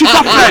fucking shit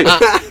up, mate.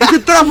 You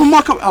could throw up on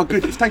my cup. Oh,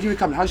 good. Thank you for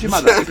coming. How's your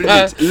mother?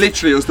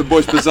 Literally, it was the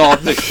most bizarre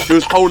thing. He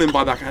was holding him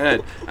by the back of the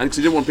head, and because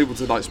he didn't want people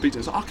to like speak to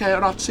him, he was like, okay,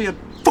 I'll have to see a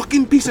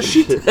fucking piece of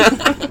shit.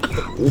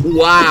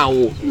 Wow.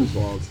 It was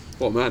wild.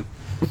 What a man.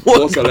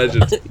 What a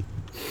legend.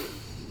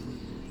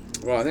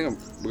 Well, I think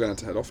we're going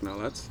to head off now,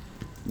 lads.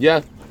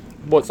 Yeah.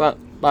 What's that?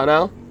 About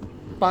now?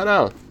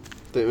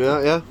 Think we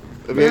are, yeah.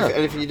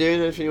 Anything you're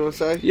doing? Anything you want to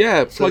say?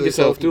 Yeah, plug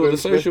yourself. Do all the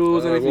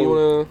socials. Anything you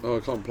want to... Oh,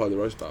 I can't play the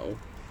roast battle.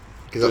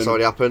 Because that's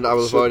already happened. I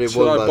was already Should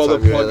won I by the bother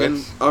time you hear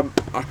this. I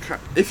can't,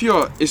 if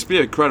you're... It's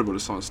be incredible to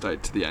someone stay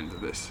to the end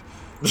of this.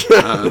 But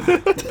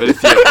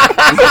if you...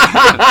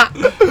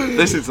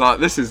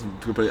 this is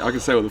complete... I can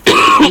say what the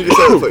fuck You can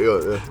say what the fuck you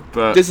want, yeah.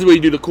 But this is where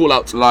you do the call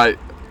outs. Like,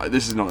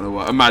 this is not going to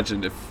work.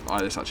 Imagine if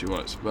this actually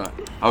works. But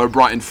I have a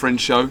Brighton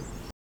Fringe show.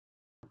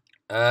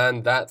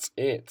 And that's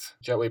it.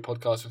 Jetway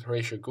Podcast with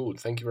Horatio Gould.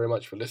 Thank you very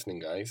much for listening,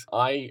 guys.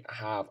 I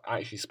have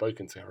actually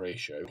spoken to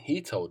Horatio. He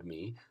told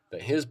me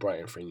that his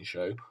Brighton Fringe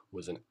show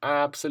was an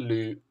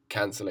absolute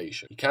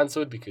cancellation. He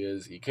cancelled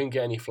because he couldn't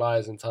get any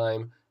flyers in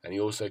time, and he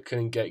also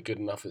couldn't get good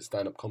enough at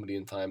stand-up comedy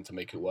in time to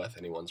make it worth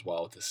anyone's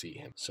while to see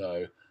him.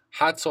 So,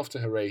 hats off to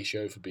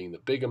Horatio for being the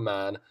bigger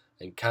man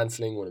and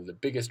cancelling one of the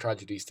biggest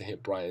tragedies to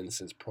hit Brighton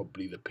since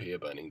probably the pier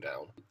burning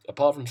down.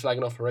 Apart from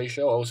slagging off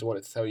Horatio, I also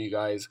wanted to tell you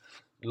guys,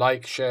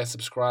 like, share,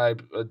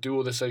 subscribe, do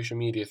all the social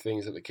media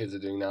things that the kids are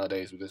doing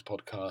nowadays with this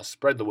podcast,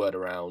 spread the word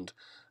around,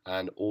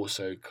 and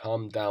also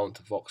come down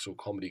to Vauxhall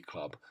Comedy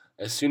Club.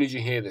 As soon as you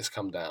hear this,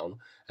 come down,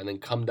 and then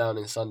come down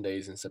in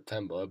Sundays in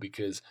September,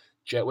 because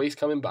Jetway's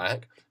coming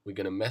back, we're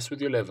going to mess with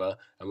your liver,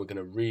 and we're going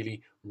to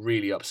really,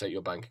 really upset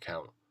your bank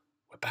account.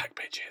 We're back,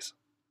 bitches.